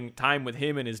enjoying time with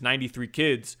him and his 93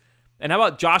 kids. And how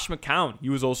about Josh McCown? He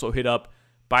was also hit up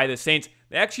by the Saints.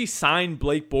 They actually signed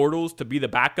Blake Bortles to be the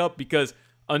backup because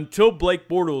until Blake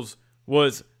Bortles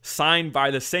was signed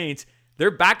by the Saints,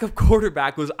 their backup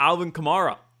quarterback was Alvin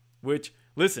Kamara, which,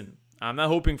 listen, I'm not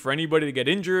hoping for anybody to get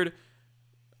injured.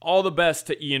 All the best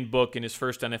to Ian Book in his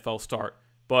first NFL start.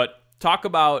 But talk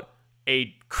about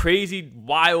a crazy,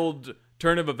 wild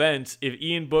turn of events if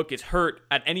Ian Book is hurt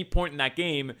at any point in that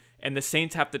game and the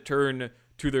Saints have to turn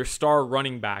to their star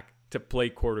running back to play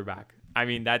quarterback. I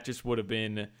mean, that just would have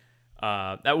been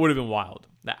wild.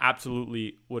 That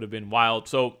absolutely would have been wild.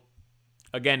 So,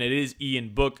 again, it is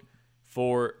Ian Book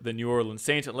for the New Orleans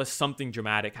Saints, unless something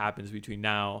dramatic happens between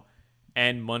now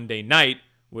and Monday night,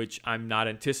 which I'm not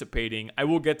anticipating. I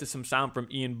will get to some sound from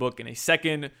Ian Book in a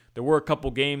second. There were a couple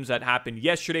games that happened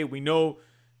yesterday. We know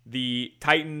the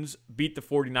Titans beat the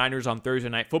 49ers on Thursday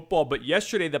Night Football, but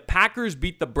yesterday the Packers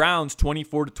beat the Browns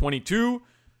 24-22.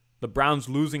 The Browns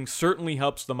losing certainly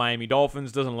helps the Miami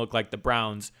Dolphins. Doesn't look like the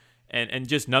Browns, and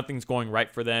just nothing's going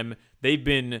right for them. They've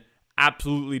been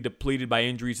absolutely depleted by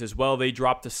injuries as well. They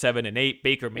dropped to 7-8.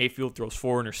 Baker Mayfield throws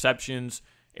 4 interceptions.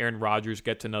 Aaron Rodgers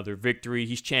gets another victory.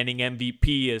 He's chanting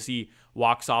MVP as he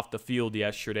walks off the field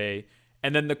yesterday.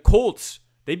 And then the Colts,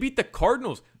 they beat the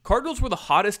Cardinals. Cardinals were the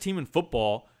hottest team in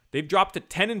football. They've dropped to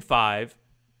 10-5.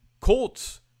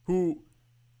 Colts, who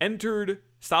entered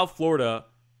South Florida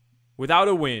without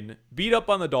a win, beat up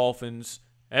on the Dolphins.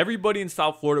 Everybody in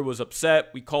South Florida was upset.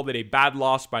 We called it a bad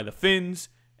loss by the Finns.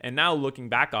 And now looking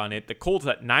back on it, the Colts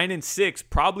at 9-6,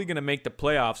 probably going to make the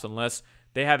playoffs unless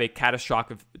they have a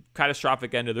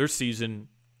catastrophic end of their season.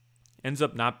 Ends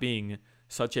up not being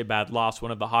such a bad loss.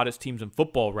 One of the hottest teams in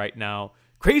football right now.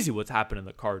 Crazy what's happened in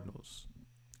the Cardinals,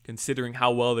 considering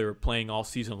how well they were playing all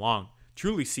season long.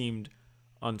 Truly seemed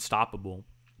unstoppable.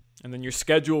 And then your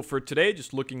schedule for today,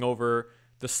 just looking over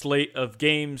the slate of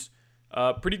games.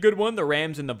 Pretty good one. The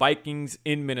Rams and the Vikings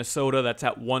in Minnesota. That's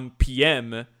at 1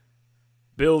 p.m.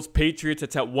 Bills, Patriots,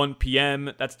 that's at 1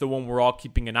 p.m. That's the one we're all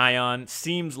keeping an eye on.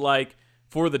 Seems like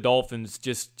for the Dolphins,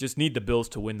 just need the Bills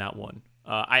to win that one.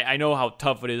 I know how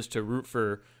tough it is to root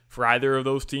for either of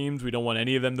those teams. We don't want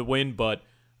any of them to win, but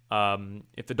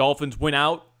if the Dolphins win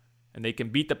out and they can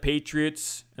beat the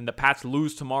Patriots and the Pats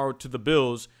lose tomorrow to the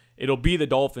Bills, it'll be the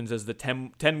Dolphins as the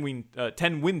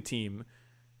 10-win team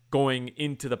going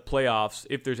into the playoffs,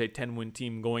 if there's a 10-win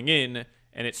team going in,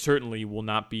 and it certainly will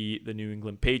not be the New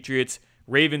England Patriots.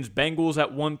 Ravens, Bengals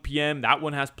at 1 p.m. That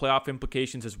one has playoff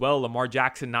implications as well. Lamar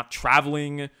Jackson not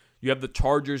traveling. You have the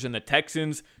Chargers and the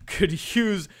Texans. Could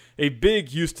use a big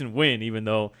Houston win, even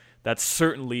though that's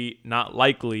certainly not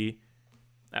likely.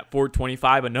 At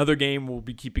 4:25, another game we'll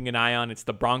be keeping an eye on. It's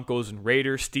the Broncos and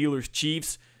Raiders, Steelers,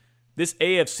 Chiefs. This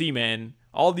AFC, man,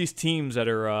 all these teams that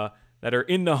are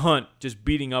in the hunt, just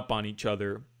beating up on each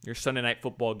other. Your Sunday night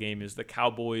football game is the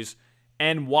Cowboys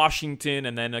and Washington.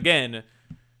 And then again,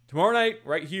 tomorrow night,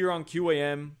 right here on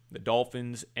QAM, the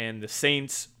Dolphins and the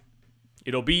Saints.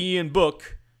 It'll be Ian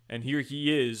Book, and here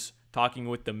he is talking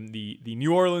with the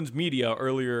New Orleans media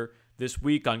earlier this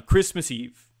week on Christmas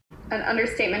Eve. An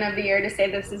understatement of the year to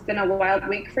say this has been a wild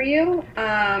week for you.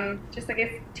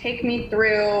 Take me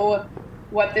through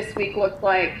what this week looked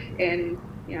like in,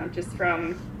 just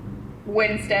from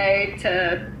Wednesday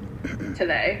to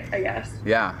today, I guess.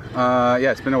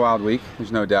 It's been a wild week.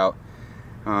 There's no doubt.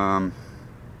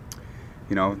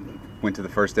 Went to the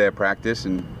first day of practice,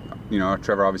 and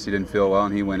Trevor obviously didn't feel well,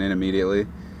 and he went in immediately.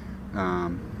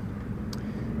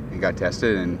 He got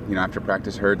tested, and after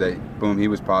practice heard that boom, he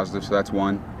was positive, so that's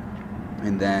one.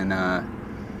 And then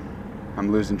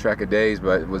I'm losing track of days,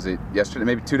 but was it yesterday?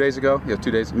 Maybe 2 days ago? Yeah,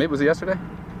 2 days. Maybe was it yesterday?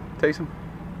 Taysom?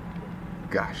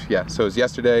 Gosh, yeah. So it was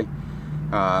yesterday.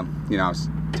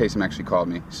 Taysom actually called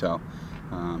me. So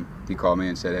he called me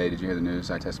and said, hey, did you hear the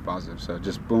news? I tested positive. So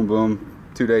just boom, boom,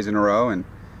 2 days in a row, and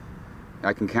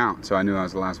I can count. So I knew I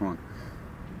was the last one.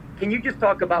 Can you just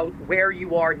talk about where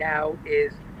you are now?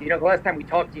 The last time we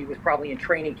talked to you was probably in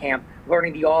training camp,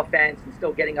 learning the offense and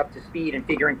still getting up to speed and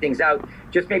figuring things out.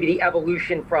 Just maybe the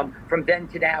evolution from then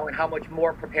to now and how much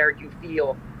more prepared you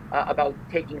feel about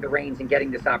taking the reins and getting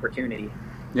this opportunity.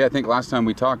 Yeah, I think last time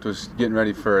we talked was getting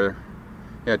ready for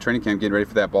training camp, getting ready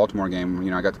for that Baltimore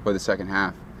game. I got to play the second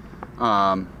half.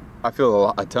 I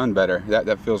feel a ton better.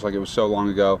 That feels like it was so long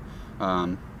ago.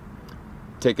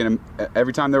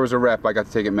 Every time there was a rep, I got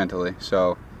to take it mentally.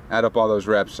 So add up all those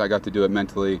reps, I got to do it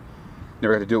mentally.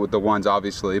 Never got to do it with the ones,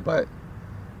 obviously, but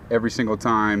every single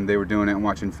time they were doing it and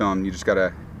watching film, you just got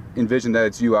to envision that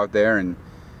it's you out there and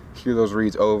hear those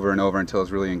reads over and over until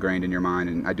it's really ingrained in your mind.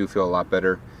 And I do feel a lot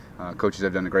better. Coaches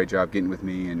have done a great job getting with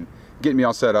me and getting me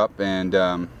all set up, and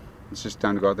it's just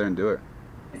time to go out there and do it.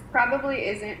 This probably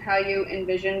isn't how you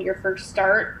envisioned your first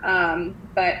start,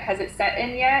 but has it set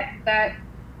in yet that,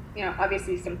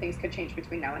 obviously some things could change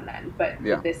between now and then, but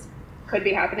this could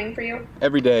be happening for you?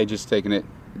 Every day, just taking it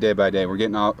day by day. We're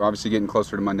obviously getting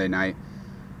closer to Monday night,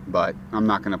 but I'm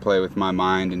not going to play with my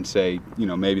mind and say,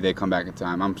 maybe they come back in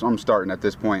time. I'm starting at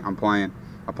this point. I plan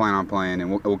on playing,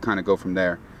 and we'll kind of go from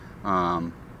there.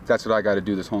 That's what I got to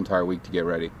do this whole entire week to get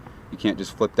ready. You can't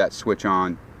just flip that switch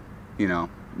on,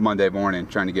 Monday morning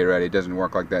trying to get ready. It doesn't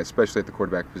work like that, especially at the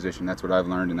quarterback position. That's what I've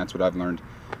learned, and that's what I've learned,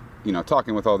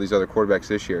 talking with all these other quarterbacks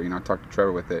this year. I talked to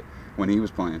Trevor with it when he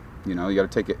was playing. You got to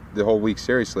take it the whole week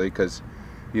seriously because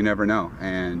you never know.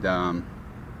 And,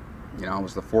 I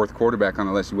was the fourth quarterback on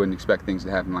the list. You wouldn't expect things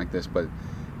to happen like this, but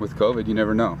with COVID, you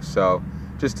never know. So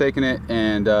just taking it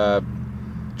and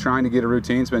trying to get a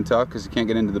routine has been tough because you can't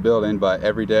get into the building, but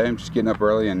every day I'm just getting up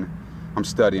early and I'm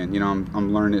studying.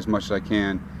 I'm learning as much as I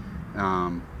can.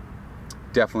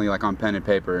 Definitely like on pen and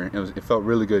paper. It felt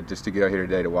really good just to get out here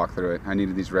today to walk through it. I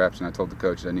needed these reps, and I told the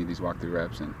coaches I need these walkthrough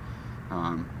reps, and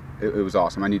it was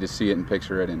awesome. I need to see it and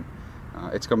picture it, and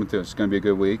it's coming through. It's going to be a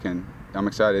good week, and I'm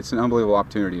excited. It's an unbelievable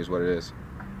opportunity is what it is.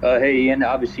 Hey, Ian,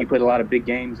 obviously you played a lot of big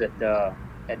games at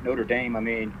Notre Dame.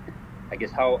 I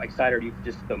guess how excited are you for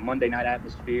just the Monday night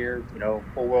atmosphere,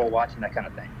 whole world watching, that kind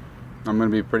of thing? I'm going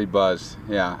to be pretty buzzed.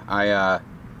 Yeah,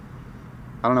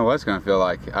 I don't know what it's going to feel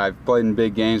like. I've played in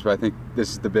big games, but I think this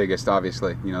is the biggest,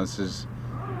 obviously.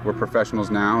 We're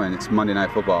professionals now, and it's Monday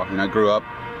Night Football. I grew up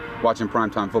watching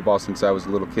primetime football since I was a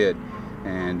little kid,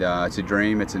 and it's a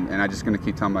dream. And I'm just going to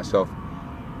keep telling myself,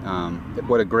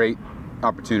 what a great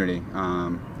opportunity.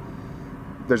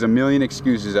 There's a million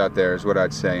excuses out there is what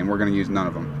I'd say, and we're going to use none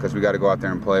of them because we got to go out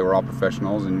there and play. We're all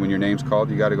professionals, and when your name's called,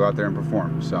 you got to go out there and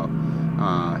perform. So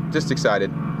just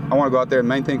excited. I want to go out there. The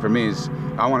main thing for me is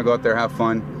I want to go out there, have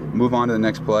fun, move on to the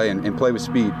next play, and play with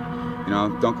speed.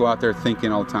 Don't go out there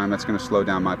thinking all the time. That's going to slow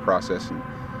down my process. And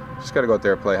just got to go out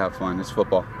there, play, have fun. It's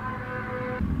football.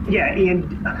 Yeah,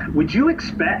 Ian, would you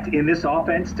expect in this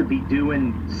offense to be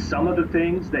doing some of the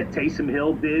things that Taysom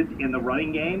Hill did in the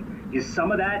running game? Is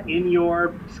some of that in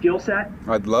your skill set?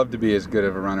 I'd love to be as good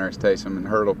of a runner as Taysom and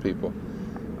hurdle people.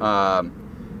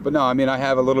 But no, I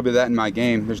have a little bit of that in my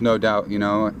game. There's no doubt,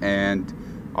 and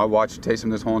I watched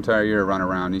Taysom this whole entire year run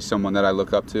around. He's someone that I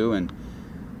look up to, and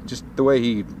just the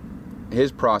way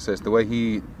his process, the way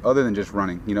he, other than just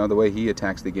running, the way he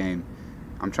attacks the game.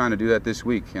 I'm trying to do that this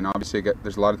week, and obviously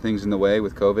there's a lot of things in the way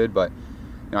with COVID, but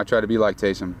I try to be like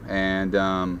Taysom, and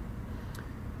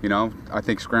I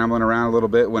think scrambling around a little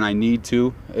bit when I need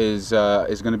to is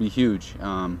going to be huge.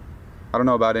 I don't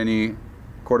know about any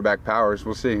quarterback powers.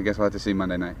 We'll see. I guess we'll have to see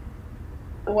Monday night.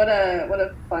 What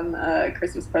a fun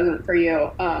Christmas present for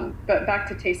you. But back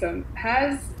to Taysom,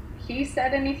 has he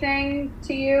said anything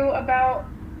to you about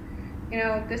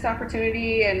this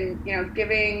opportunity and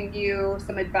giving you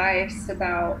some advice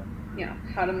about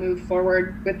how to move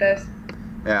forward with this?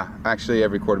 Yeah, actually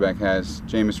every quarterback has.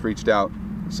 Jameis reached out,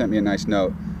 sent me a nice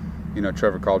note.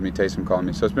 Trevor called me, Taysom called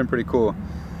me, so it's been pretty cool.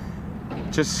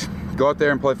 Just go out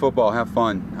there and play football, have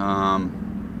fun.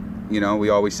 We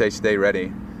always say stay ready.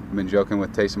 I've been joking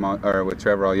with Taysom or with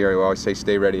Trevor all year. We always say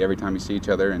stay ready every time we see each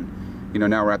other, and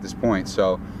now we're at this point.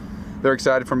 So they're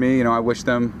excited for me. I wish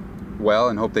them well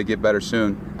and hope they get better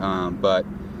soon. But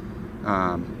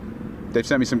they've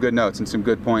sent me some good notes and some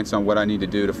good points on what I need to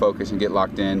do to focus and get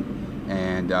locked in,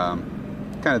 and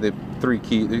kind of the 3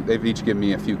 keys. They've each given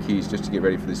me a few keys just to get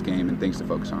ready for this game and things to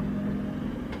focus on.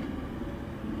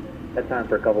 That's time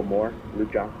for a couple more.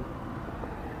 Luke Johnson.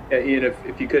 Ian,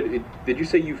 if you could, did you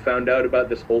say you found out about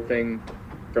this whole thing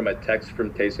from a text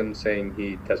from Taysom saying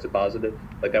he tested positive?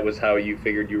 Like that was how you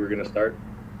figured you were going to start?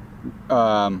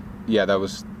 Yeah, that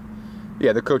was.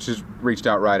 Yeah, the coaches reached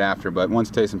out right after, but once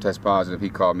Taysom tested positive, he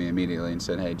called me immediately and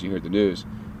said, "Hey, did you hear the news?"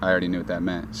 I already knew what that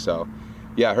meant. So,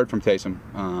 yeah, I heard from Taysom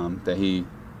that he,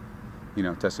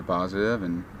 tested positive,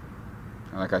 and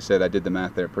like I said, I did the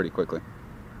math there pretty quickly.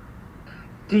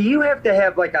 Do you have to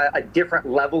have like a different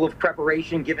level of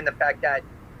preparation given the fact that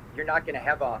you're not going to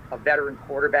have a veteran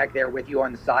quarterback there with you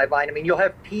on the sideline? I mean, you'll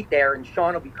have Pete there and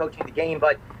Sean will be coaching the game,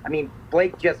 but I mean,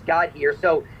 Blake just got here.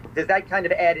 So does that kind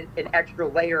of add an extra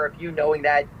layer of you knowing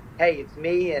that, hey, it's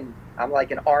me and I'm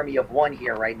like an army of one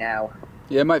here right now?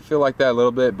 Yeah, it might feel like that a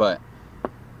little bit, but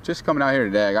just coming out here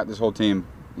today, I got this whole team,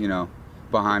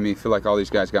 behind me. Feel like all these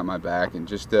guys got my back, and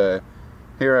just hear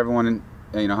everyone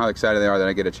and how excited they are that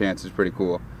I get a chance is pretty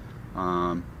cool.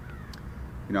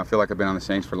 I feel like I've been on the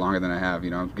Saints for longer than I have.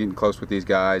 I'm getting close with these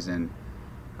guys, and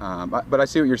but I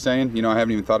see what you're saying. I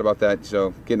haven't even thought about that.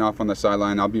 So getting off on the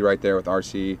sideline, I'll be right there with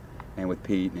RC and with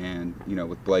Pete and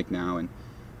with Blake now. And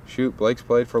shoot, Blake's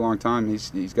played for a long time.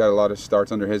 He's got a lot of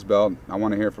starts under his belt. I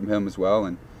want to hear from him as well.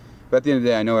 But at the end of the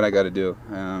day, I know what I got to do.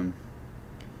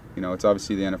 It's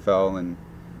obviously the NFL, and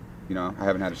I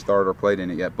haven't had a start or played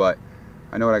in it yet, but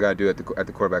I know what I got to do at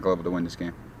the quarterback level to win this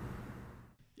game.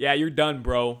 Yeah, you're done,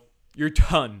 bro. You're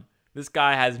done. This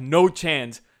guy has no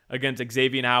chance against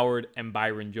Xavier Howard and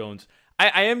Byron Jones.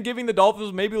 I am giving the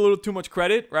Dolphins maybe a little too much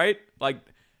credit, right? Like,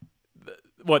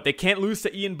 what, they can't lose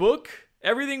to Ian Book?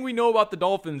 Everything we know about the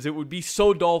Dolphins, it would be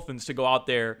so Dolphins to go out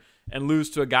there and lose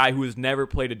to a guy who has never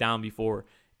played a down before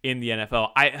in the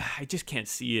NFL. I just can't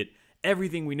see it.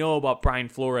 Everything we know about Brian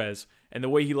Flores and the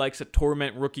way he likes to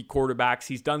torment rookie quarterbacks,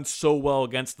 he's done so well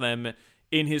against them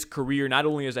in his career, not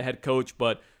only as a head coach,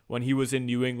 but when he was in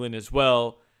New England as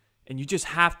well. And you just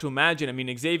have to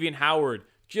imagine, Xavier Howard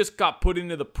just got put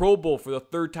into the Pro Bowl for the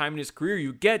third time in his career.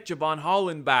 You get Javon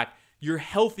Holland back. You're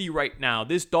healthy right now.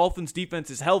 This Dolphins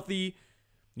defense is healthy.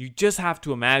 You just have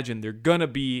to imagine they're going to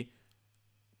be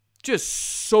just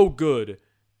so good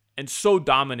and so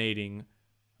dominating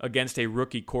against a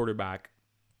rookie quarterback.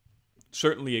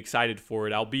 Certainly excited for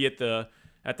it. I'll be at the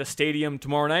stadium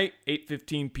tomorrow night,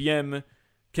 8:15 p.m.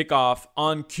 kickoff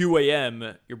on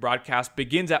QAM. Your broadcast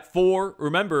begins at 4.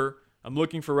 Remember, I'm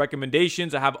looking for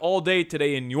recommendations. I have all day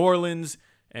today in New Orleans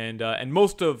and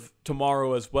most of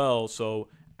tomorrow as well. So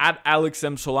at Alex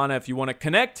M. Solana if you want to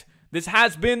connect. This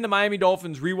has been the Miami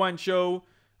Dolphins Rewind Show.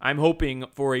 I'm hoping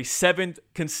for a 7th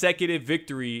consecutive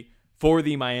victory for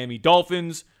the Miami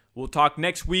Dolphins. We'll talk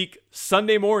next week,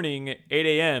 Sunday morning, 8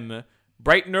 a.m.,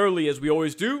 bright and early as we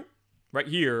always do, right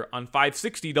here on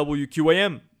 560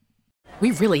 WQAM.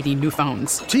 We really need new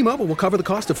phones. T-Mobile will cover the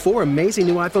cost of 4 amazing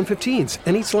new iPhone 15s,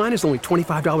 and each line is only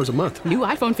 $25 a month. New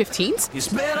iPhone 15s? It's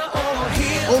better over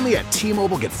here. Only at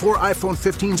T-Mobile, get 4 iPhone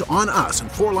 15s on us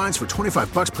and 4 lines for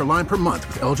 $25 per line per month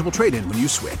with eligible trade-in when you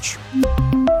switch.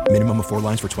 Minimum of 4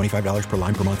 lines for $25 per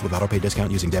line per month with autopay discount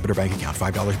using debit or bank account.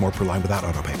 $5 more per line without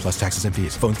autopay, plus taxes and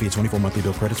fees. Phone fee at 24 monthly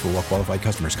bill credits for well-qualified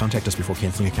customers. Contact us before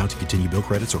canceling account to continue bill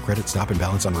credits or credit stop and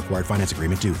balance on required finance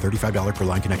agreement due. $35 per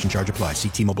line connection charge applies. See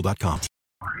T-Mobile.com.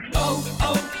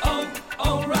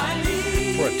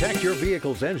 O'Reilly. Protect your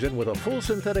vehicle's engine with a full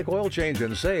synthetic oil change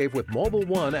and save with Mobil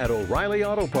 1 at O'Reilly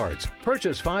Auto Parts.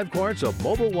 Purchase 5 quarts of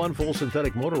Mobil 1 full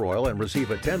synthetic motor oil and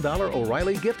receive a $10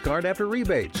 O'Reilly gift card after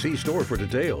rebate. See store for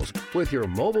details. With your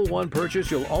Mobil 1 purchase,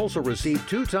 you'll also receive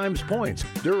 2 times points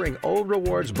during O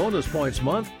Rewards Bonus Points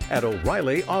Month at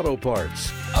O'Reilly Auto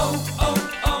Parts.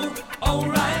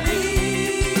 O'Reilly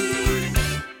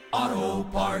Auto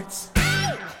Parts.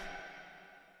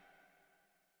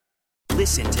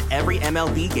 Listen to every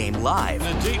MLB game live.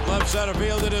 In the deep left center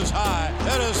field, it is high,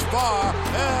 it is far,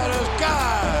 it is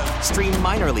gone. Stream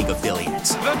minor league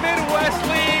affiliates. The Midwest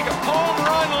League home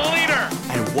run leader.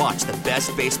 And watch the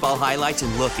best baseball highlights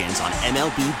and look-ins on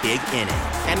MLB Big Inning.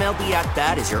 MLB At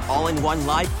Bat is your all-in-one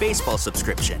live baseball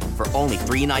subscription for only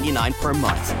 $3.99 per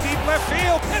month. Deep left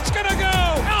field, it's gonna go.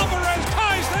 Alvarez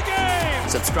ties the game.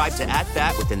 Subscribe to At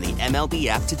Bat within the MLB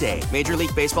app today. Major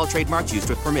League Baseball trademarks used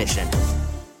with permission.